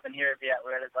and stuff. And here at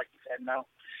Loretta's, like you said, no,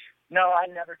 I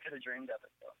never could have dreamed of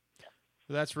it. So.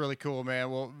 That's really cool, man.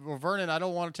 Well, Vernon, I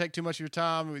don't want to take too much of your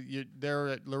time. You're there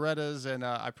at Loretta's, and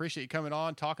I appreciate you coming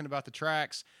on, talking about the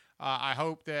tracks. I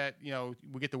hope that,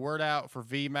 we get the word out for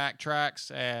VMAC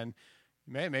tracks, and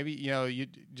maybe, you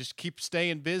just keep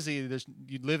staying busy.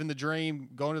 You live in the dream,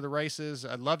 going to the races.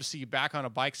 I'd love to see you back on a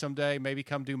bike someday. Maybe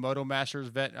come do Moto Masters,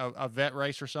 a vet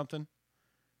race or something.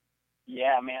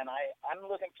 Yeah, man, I'm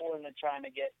looking forward to trying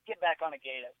to get back on a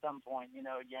gate at some point.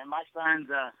 Again, my son's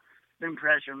been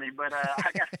pressuring me, but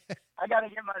I got to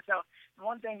get myself.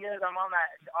 One thing is, I'm on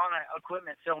that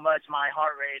equipment so much, my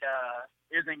heart rate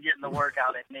isn't getting the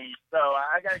workout it needs. So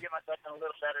I got to get myself in a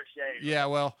little better shape.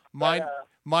 Yeah, well,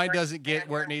 mine doesn't get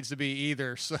where it needs to be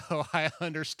either, so I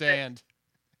understand.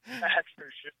 That's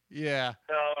for sure. Yeah.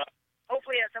 So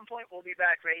hopefully at some point we'll be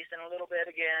back racing a little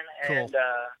bit again, cool. And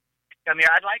come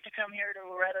here. I'd like to come here to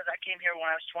Loretta's. I came here when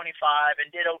I was 25 and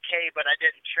did okay, but I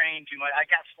didn't train too much. I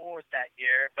got 4th that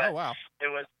year, but oh, wow.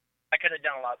 I could have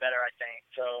done a lot better, I think.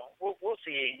 So we'll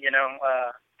see.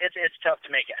 It's tough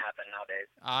to make it happen nowadays.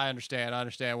 I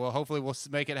understand. Well, hopefully we'll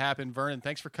make it happen. Vernon,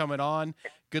 thanks for coming on.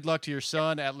 Good luck to your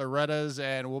son at Loretta's,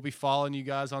 and we'll be following you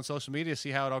guys on social media, see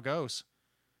how it all goes.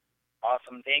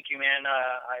 Awesome. Thank you, man.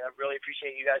 I really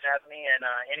appreciate you guys having me. And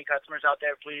any customers out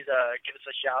there, please give us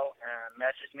a shout and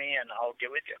message me, and I'll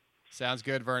get with you. Sounds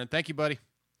good, Vernon. Thank you, buddy.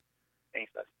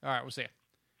 Thanks, bud. All right, we'll see you.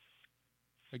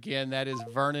 Again, that is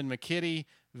Vernon McKitty.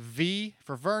 V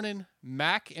for Vernon,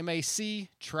 Mac, M-A-C,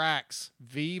 Tracks,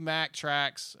 VMAC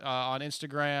Tracks on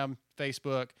Instagram,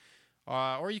 Facebook,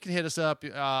 or you can hit us up.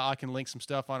 I can link some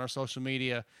stuff on our social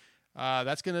media.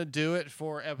 That's going to do it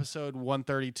for episode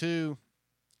 132.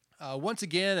 Once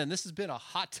again, and this has been a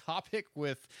hot topic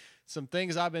with some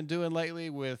things I've been doing lately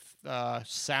with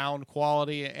sound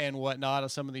quality and whatnot on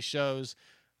some of these shows.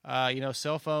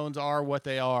 Cell phones are what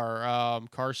they are.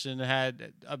 Carson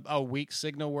had a weak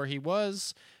signal where he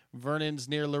was. Vernon's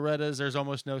near Loretta's. There's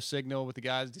almost no signal, but the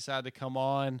guys decided to come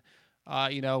on.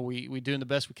 We doing the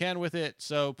best we can with it.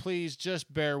 So please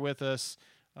just bear with us.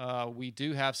 We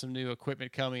do have some new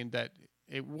equipment coming that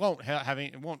it won't have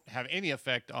any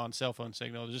effect on cell phone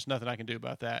signal. There's just nothing I can do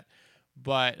about that.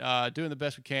 But doing the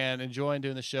best we can, enjoying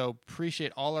doing the show.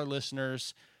 Appreciate all our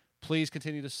listeners. Please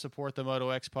continue to support the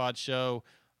Moto X Pod show.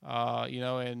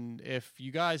 And if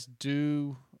you guys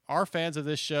are fans of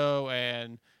this show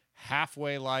and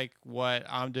halfway like what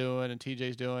I'm doing and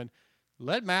TJ's doing,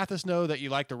 let Mathis know that you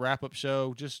like the wrap-up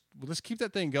show. Just let's keep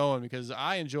that thing going because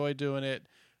I enjoy doing it.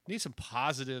 Need some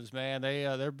positives, man.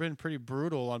 They've been pretty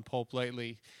brutal on Pulp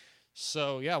lately.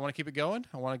 So, yeah, I want to keep it going.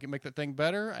 I want to make that thing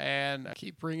better and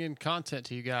keep bringing content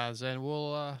to you guys. And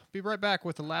we'll be right back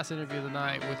with the last interview of the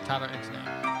night with Tyler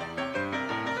Enticknap.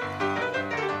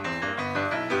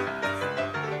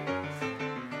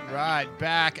 Right,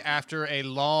 back after a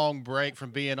long break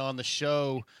from being on the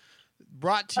show.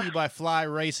 Brought to you by Fly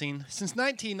Racing. Since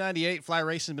 1998, Fly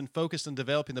Racing has been focused on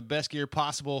developing the best gear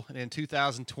possible. And in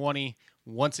 2020,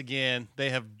 once again, they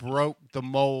have broke the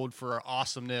mold for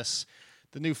awesomeness.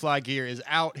 The new Fly gear is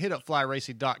out. Hit up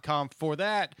flyracing.com for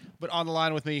that. But on the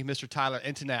line with me, Mr. Tyler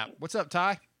Enticknap. What's up,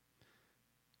 Ty?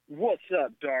 What's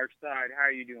up, Dark Side? How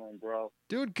you doing, bro?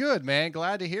 Doing good, man.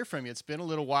 Glad to hear from you. It's been a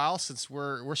little while since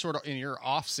we're sort of in your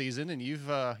off season, and you've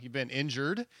been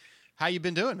injured. How you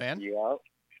been doing, man? Yeah.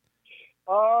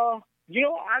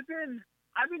 I've been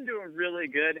I've been doing really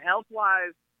good.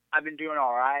 Health-wise, I've been doing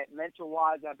all right.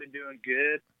 Mental-wise, I've been doing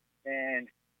good. And,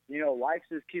 life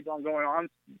just keeps on going on,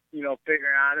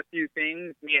 figuring out a few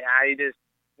things. Me and Addie just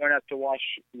went up to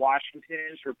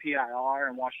Washington for PIR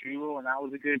and Washougal, and that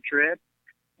was a good trip.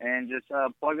 And just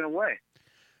plugging away.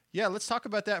 Yeah, let's talk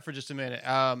about that for just a minute.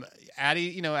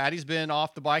 Addie's been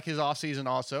off the bike his off season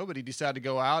also, but he decided to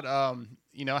go out.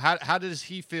 How does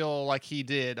he feel like he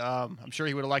did? I'm sure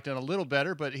he would have liked it a little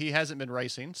better, but he hasn't been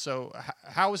racing. So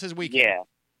how was his weekend? Yeah.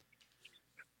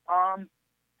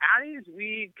 Addie's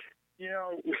week, we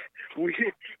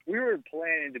were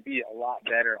planning to be a lot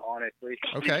better, honestly.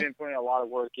 Okay. We've been putting a lot of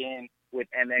work in with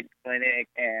MX Clinic,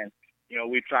 and,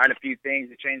 we've tried a few things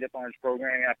to change up on his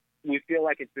programming. We feel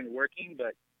like it's been working,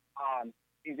 but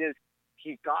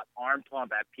he got arm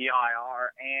pump at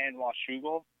PIR and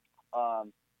Washougal.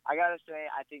 I gotta say,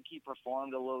 I think he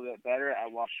performed a little bit better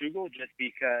at Washougal just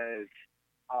because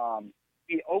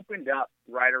he opened up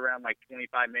right around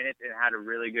 25 minutes and had a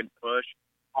really good push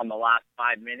on the last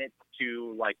 5 minutes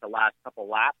to the last couple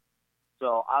laps.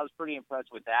 So I was pretty impressed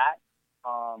with that.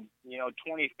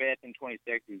 25th and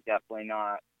 26th is definitely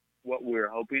not what we were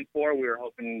hoping for. We were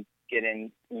hoping to get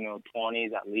in,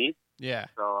 20s at least. Yeah.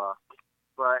 So,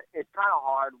 but it's kind of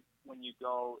hard when you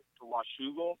go to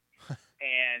Washougal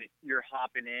and you're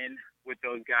hopping in with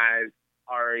those guys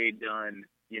already done,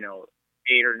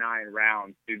 8 or 9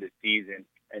 rounds through the season,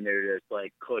 and they're just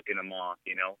clicking them off,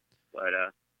 But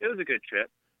it was a good trip.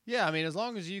 Yeah, I mean, as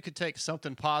long as you could take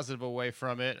something positive away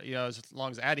from it, as long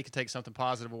as Addie could take something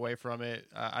positive away from it,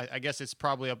 I guess it's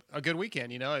probably a good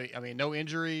weekend, I mean, no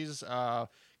injuries, kind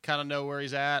of know where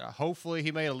he's at. Hopefully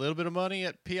he made a little bit of money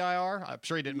at PIR. I'm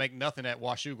sure he didn't make nothing at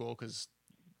Washougal because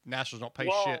Nationals don't pay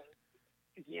shit.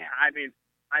 Yeah, I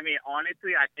mean,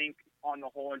 honestly, I think on the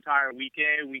whole entire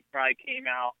weekend, we probably came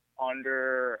out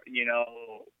under,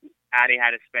 Addie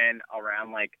had to spend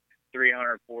around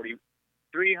 $300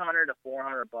 to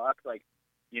 $400,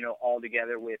 all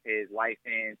together with his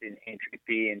license and entry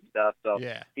fee and stuff. So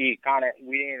yeah, we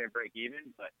didn't even break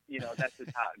even, but that's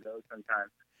just how it goes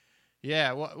sometimes.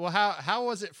 Yeah. Well, how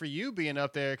was it for you being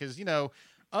up there? Because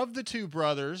of the two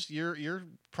brothers, you're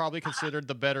probably considered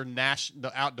the better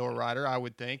the outdoor rider, I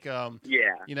would think.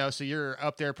 Yeah. So you're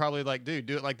up there probably dude,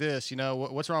 do it like this.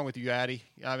 What's wrong with you, Addie?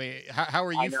 I mean, how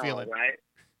are you feeling? Right.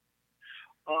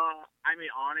 I mean,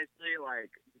 honestly,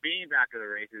 being back at the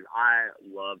races, I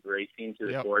love racing to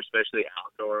the core, especially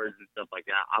outdoors and stuff like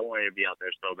that. I wanted to be out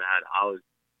there so bad.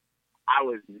 I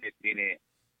was missing it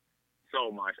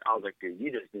so much. I was like, dude,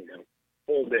 you just need to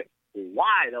hold it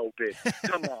wide open.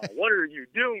 Come on, what are you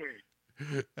doing?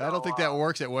 I don't think that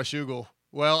works at Washougal.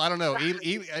 Well, I don't know.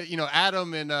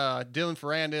 Adam and Dylan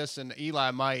Ferrandis and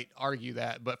Eli might argue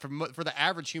that, but for the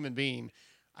average human being,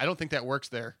 I don't think that works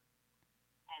there.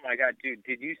 Oh my God, dude!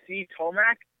 Did you see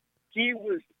Tomac? He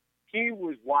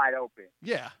was wide open.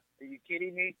 Yeah. Are you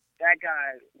kidding me? That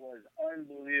guy was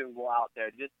unbelievable out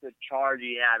there. Just the charge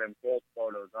he had in both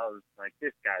photos, I was like,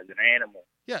 this guy's an animal.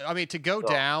 Yeah, I mean, to go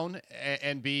down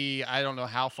and be, I don't know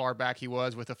how far back he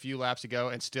was with a few laps to go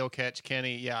and still catch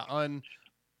Kenny. Yeah,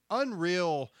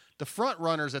 unreal. The front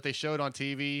runners that they showed on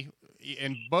TV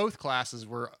in both classes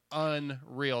were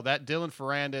unreal. That Dylan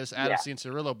Ferrandis, Adam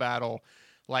Cianciarillo battle,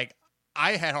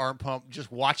 I had arm pump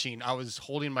just watching. I was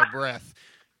holding my breath.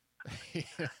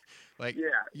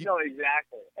 No,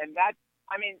 exactly. And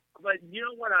but you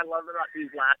know what I love about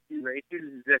these last few races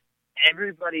is that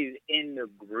everybody's in the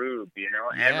groove, Yeah.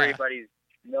 Everybody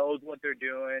knows what they're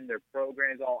doing. Their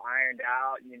program's all ironed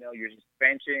out. Your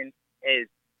suspension is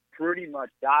pretty much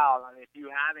dialed. I mean, if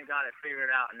you haven't got it figured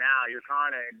out now, you're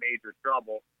kind of in major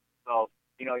trouble. So,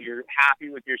 you're happy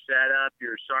with your setup.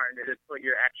 You're starting to just put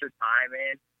your extra time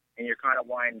in, and you're kind of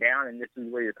winding down, and this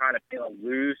is where you're kind of feeling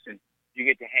loose, and you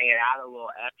get to hang it out a little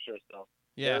extra. So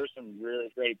there were some really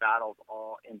great battles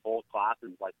all in both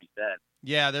classes, like you said.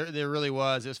 Yeah, there really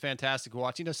was. It was fantastic to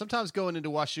watch. Sometimes going into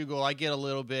Washougal, I get a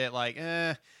little bit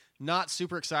not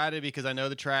super excited because I know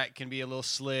the track can be a little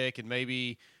slick and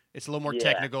maybe it's a little more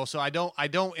technical. So I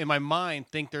don't in my mind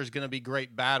think there's going to be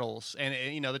great battles,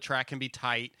 and the track can be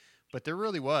tight, but there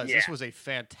really was. Yeah. This was a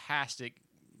fantastic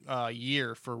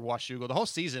year for Washougal. The whole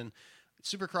season,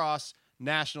 Supercross,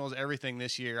 Nationals, everything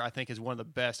this year, I think is one of the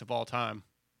best of all time.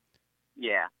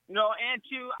 Yeah. No, and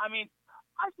too, I mean,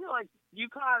 I feel like you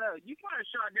kind of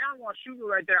shot down Washougal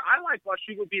right there. I like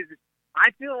Washougal because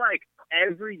I feel like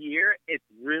every year it's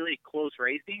really close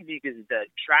racing because the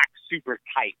track's super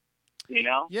tight.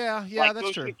 Yeah, that's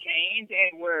those true. Chicanes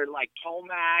and where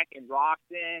Tomac and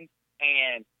Roxon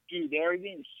and Dude, they were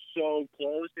getting so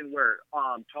close, and where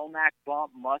Tomac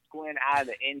bumped Musquin out of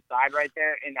the inside right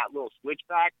there in that little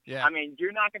switchback. Yeah. I mean,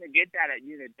 you're not going to get that at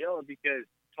Unadilla because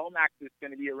Tomac is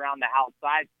going to be around the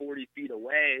outside 40 feet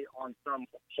away on some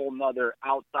whole nother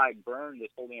outside burn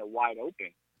that's holding it wide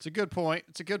open. It's a good point.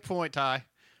 It's a good point, Ty.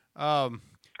 How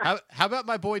about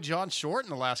my boy John Short in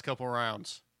the last couple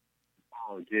rounds?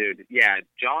 Oh, dude. Yeah,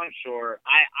 John Short.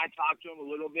 I talked to him a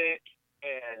little bit,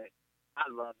 and I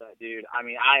love that dude. I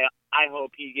mean, I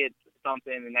hope he gets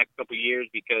something in the next couple of years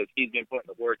because he's been putting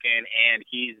the work in, and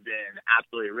he's been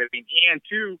absolutely ripping. And,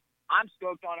 two, I'm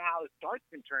stoked on how his starts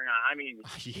can turn out. I mean,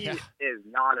 he is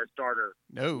not a starter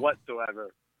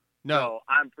whatsoever. No. So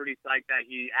I'm pretty psyched that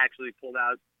he actually pulled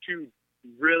out 2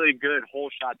 really good hole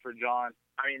shots for John.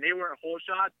 I mean, they weren't hole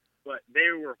shots, but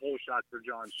they were hole shots for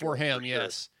John Short. For him, for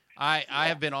yes. Sure. I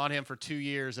have been on him for 2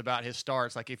 years about his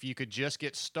starts. Like, if you could just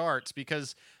get starts,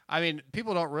 because, I mean,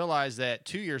 people don't realize that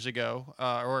 2 years ago,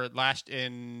 or last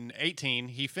in 18,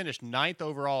 he finished 9th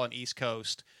overall in East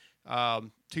Coast,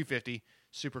 250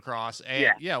 Supercross.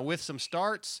 And, with some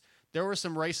starts, there were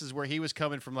some races where he was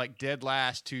coming from, like, dead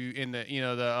last to in the,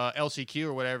 the LCQ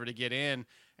or whatever to get in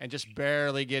and just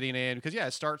barely getting in because,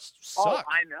 it starts suck. Oh,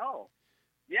 I know.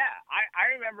 Yeah,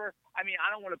 I remember. I mean, I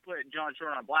don't want to put John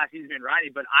Short on blast. He's been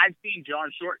riding, but I've seen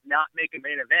John Short not make a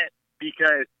main event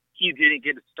because he didn't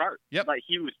get a start. Yep. Like,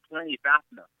 he was plenty fast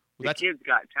enough. The kid's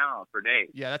got talent for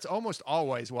days. Yeah, that's almost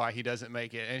always why he doesn't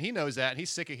make it. And he knows that, and he's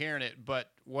sick of hearing it. But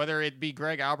whether it be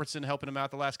Greg Albertson helping him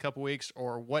out the last couple weeks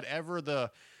or whatever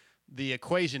the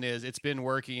equation is, it's been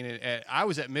working. And I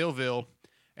was at Millville,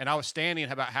 and I was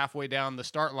standing about halfway down the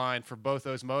start line for both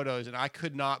those motos, and I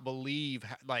could not believe,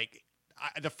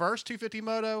 the first 250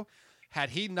 moto, had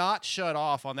he not shut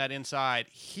off on that inside,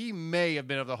 he may have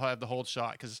been able to have the hold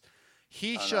shot because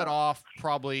he shut off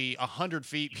probably 100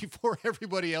 feet before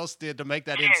everybody else did to make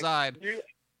that inside.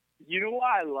 You know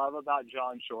what I love about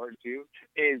John Short, too,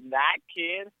 is that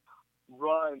kid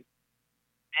runs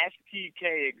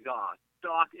STK exhaust,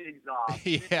 stock exhaust,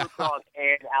 Supercross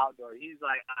and outdoor. He's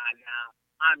like,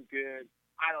 nah, I'm good.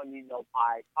 I don't need no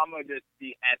pipe. I'm going to just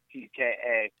be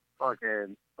STKA.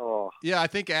 Fucking, yeah, I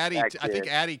think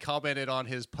Addy commented on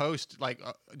his post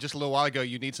just a little while ago.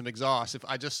 You need some exhaust. If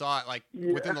I just saw it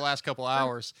within the last couple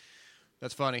hours,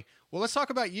 that's funny. Well, let's talk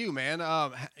about you, man.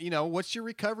 What's your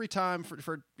recovery time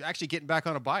for actually getting back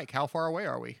on a bike? How far away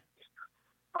are we?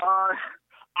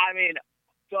 I mean,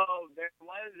 so there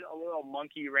was a little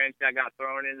monkey wrench that got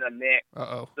thrown in the mix.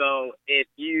 So if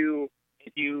you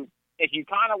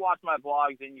kind of watch my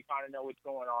vlogs, then you kind of know what's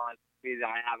going on. Because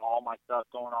I have all my stuff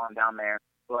going on down there.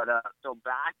 But so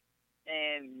back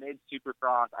in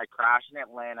mid-Supercross, I crashed in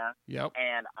Atlanta. Yep.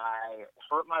 And I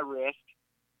hurt my wrist,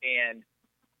 and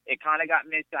it kind of got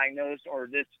misdiagnosed or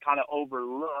just kind of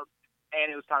overlooked.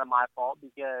 And it was kind of my fault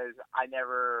because I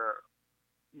never,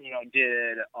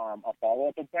 did a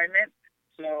follow-up appointment.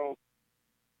 So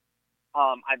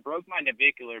I broke my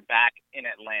navicular back in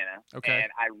Atlanta. Okay.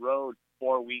 And I rode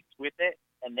 4 weeks with it,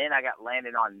 and then I got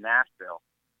landed on Nashville.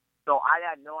 So I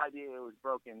had no idea it was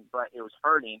broken, but it was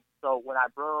hurting. So when I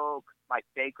broke my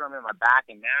sacrum in my back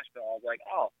in Nashville, I was like,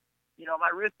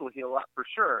 my wrist will heal up for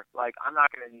sure. Like, I'm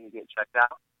not going to need to get checked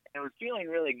out. And it was feeling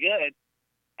really good.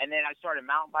 And then I started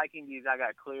mountain biking because I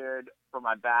got cleared for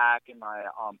my back and my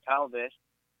pelvis,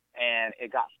 and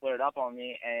it got flared up on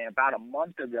me. And about a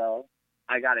month ago,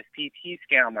 I got a CT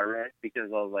scan on my wrist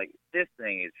because I was like, this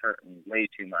thing is hurting way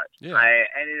too much. Yeah. I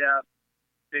ended up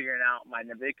figuring out my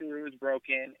navicular was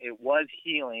broken. It was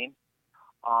healing.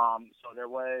 So there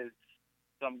was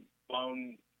some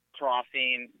bone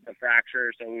crossing the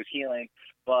fracture, so it was healing.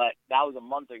 But that was a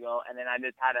month ago, and then I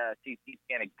just had a CT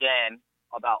scan again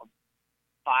about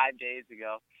 5 days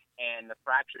ago, and the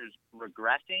fracture's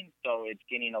regressing, so it's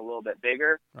getting a little bit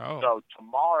bigger. Oh. So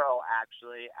tomorrow,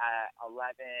 actually, at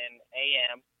 11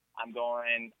 a.m., I'm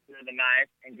going through the knife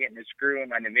and getting a screw in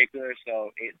my navicular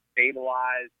so it's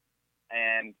stabilized,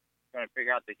 and going to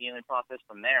figure out the healing process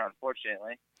from there,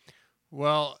 unfortunately.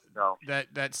 Well,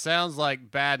 that sounds like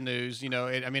bad news.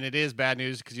 It is bad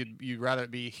news because you'd rather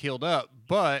it be healed up,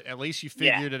 but at least you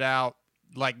figured it out.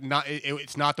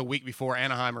 It's not the week before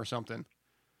Anaheim or something.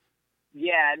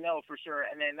 Yeah, no, for sure.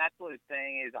 And then that's what it's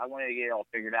saying is I wanted to get it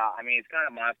all figured out. I mean, it's kind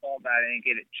of my fault that I didn't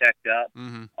get it checked up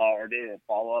or did a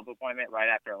follow-up appointment right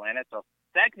after Atlanta. So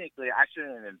technically, I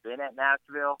shouldn't have been at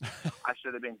Nashville. I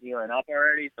should have been healing up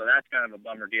already. So that's kind of a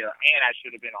bummer deal. And I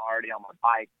should have been already on my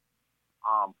bike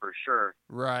for sure.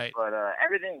 Right. But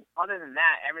everything, other than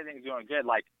that, everything's going good.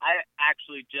 Like, I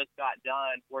actually just got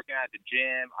done working at the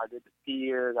gym. I did the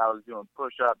skiers. I was doing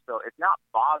push-ups. So it's not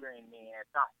bothering me.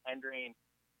 It's not hindering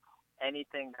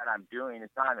anything that I'm doing,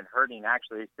 it's not even hurting.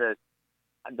 Actually, it's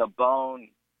just the bone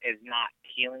is not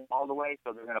healing all the way,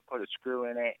 so they're going to put a screw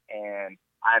in it. And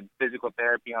I have physical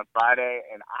therapy on Friday,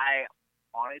 and I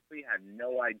honestly have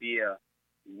no idea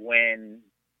when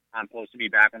I'm supposed to be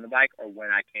back on the bike or when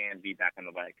I can be back on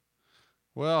the bike.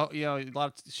 Well, you know, a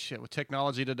lot of shit with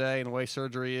technology today and the way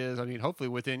surgery is. I mean, hopefully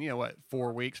within,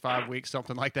 4 weeks, 5 weeks,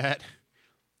 something like that.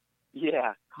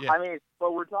 Yeah. Yeah. I mean,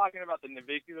 but we're talking about the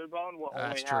navicular bone, what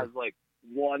only has like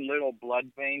one little blood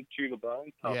vein to the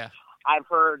bone. So Yeah. I've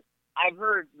heard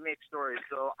mixed stories.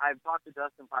 So I've talked to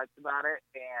Dustin Pipes about it,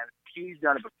 and he's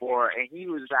done it before, and he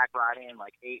was back riding in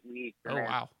like 8 weeks. And then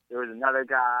wow. There was another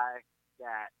guy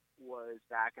that was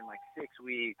back in like 6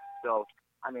 weeks. So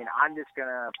I mean, I'm just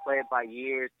gonna play it by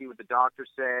ear, see what the doctor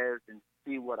says, and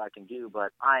see what I can do.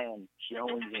 But I am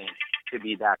jonesing to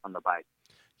be back on the bike.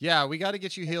 Yeah, we got to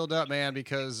get you healed up, man,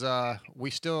 because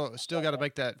we still got to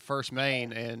make that first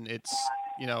main, and it's.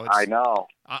 I know.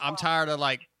 I'm tired of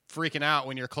like freaking out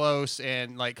when you're close,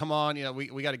 and like, come on,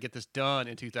 we got to get this done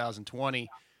in 2020.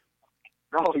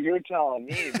 Oh, you're telling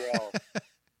me, bro.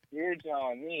 You're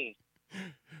telling me.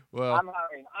 Well, I'm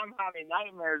having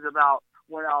nightmares about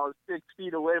when I was 6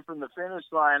 feet away from the finish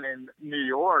line in New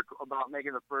York about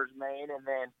making the first main, and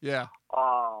then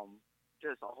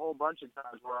just a whole bunch of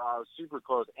times where I was super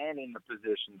close and in the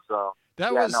position. So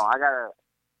I gotta.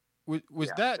 Was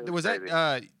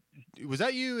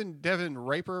that you and Devin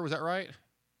Raper? Was that right?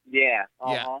 Yeah.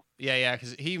 Yeah.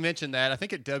 Because he mentioned that. I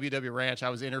think at WW Ranch I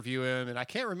was interviewing him, and I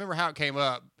can't remember how it came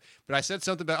up, but I said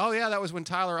something about, oh yeah, that was when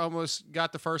Tyler almost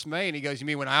got the first main. He goes, you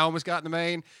mean when I almost got in the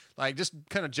main? Like just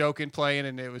kind of joking, playing,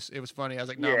 and it was funny. I was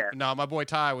like, no, my boy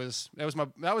Ty that was my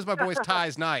boy's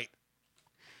Ty's night.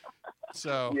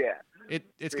 So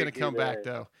it's gonna come back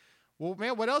though. Well,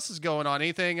 man, what else is going on?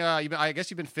 Anything? I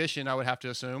guess you've been fishing. I would have to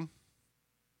assume.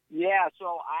 Yeah.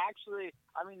 So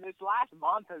this last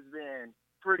month has been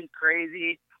pretty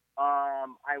crazy. I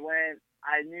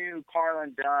knew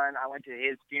Carlin Dunn. I went to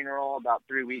his funeral about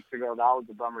 3 weeks ago. That was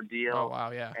a bummer deal. Oh,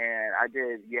 wow, yeah. And I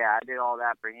did all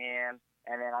that for him.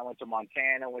 And then I went to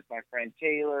Montana with my friend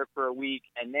Taylor for a week.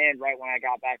 And then right when I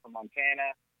got back from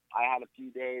Montana, I had a few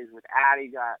days with Addy,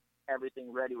 got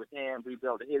everything ready with him,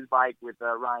 rebuilt his bike with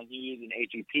Ryan Hughes and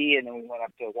HEP, and then we went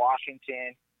up to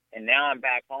Washington. And now I'm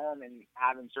back home and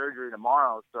having surgery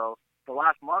tomorrow. So the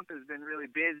last month has been really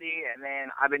busy, and then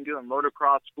I've been doing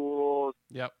motocross schools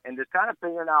and just kind of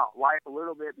figuring out life a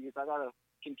little bit because I got to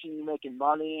continue making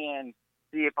money and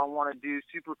see if I want to do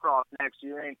Supercross next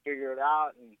year and figure it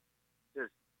out, and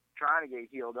just trying to get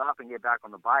healed up and get back on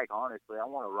the bike, honestly. I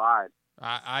want to ride.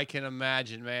 I can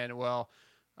imagine, man. Well,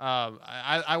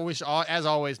 I wish, as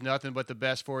always, nothing but the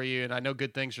best for you, and I know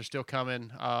good things are still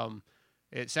coming.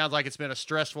 It sounds like it's been a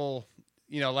stressful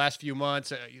last few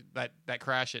months. That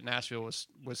crash at Nashville was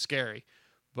scary,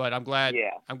 but I'm glad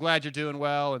you're doing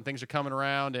well and things are coming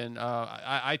around. And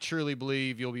I truly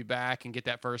believe you'll be back and get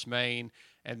that first main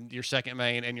and your second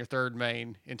main and your third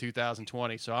main in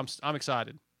 2020. So I'm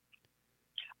excited.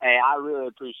 Hey, I really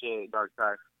appreciate it, Dark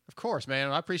Side. Of course, man.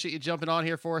 I appreciate you jumping on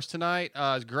here for us tonight.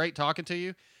 It's great talking to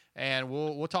you. And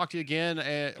we'll talk to you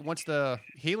again once the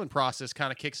healing process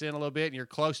kind of kicks in a little bit and you're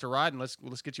close to riding. Let's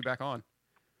get you back on.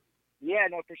 Yeah,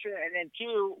 no, for sure. And then,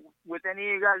 too, with any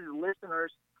of you guys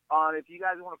listeners, if you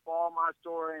guys want to follow my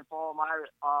story and follow my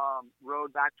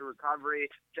road back to recovery,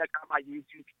 check out my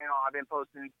YouTube channel. I've been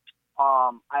posting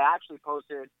I actually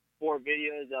posted 4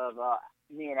 videos of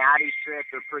me and Addy's trip.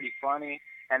 They're pretty funny.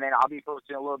 And then I'll be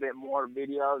posting a little bit more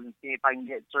videos and see if I can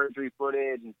get surgery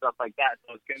footage and stuff like that.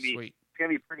 So it's going to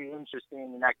be pretty interesting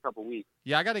in the next couple of weeks.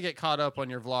 Yeah, I got to get caught up on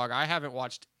your vlog. I haven't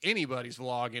watched anybody's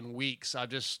vlog in weeks.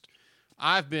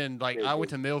 I've been like, I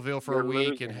went to Millville for a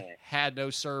week and had no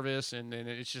service, and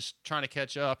it's just trying to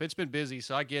catch up. It's been busy,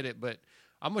 so I get it, but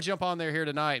I'm going to jump on there here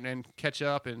tonight and catch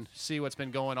up and see what's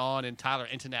been going on in Tyler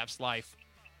Intonap's life.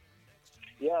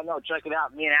 Yeah, no, check it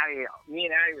out. Me and Addy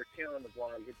were killing the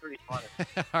vlog. It's pretty funny.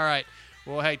 All right.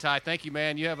 Well, hey, Ty, thank you,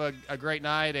 man. You have a great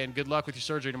night, and good luck with your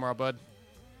surgery tomorrow, bud.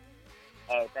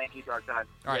 Thank you, Dark Side.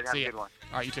 All right, see you. All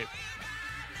right, you too.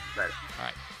 Later. All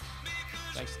right.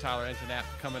 Thanks to Tyler Intonap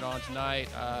for coming on tonight.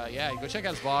 Go check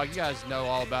out his vlog. You guys know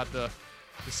all about the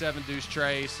 7 Deuce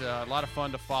Trace. A lot of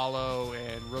fun to follow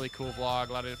and really cool vlog.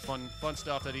 A lot of fun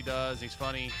stuff that he does. He's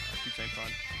funny. I keep saying fun.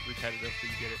 Repetitive, so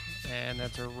you get it. And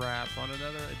that's a wrap on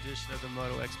another edition of the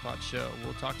Moto X Pod Show.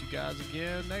 We'll talk to you guys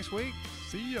again next week.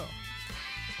 See ya.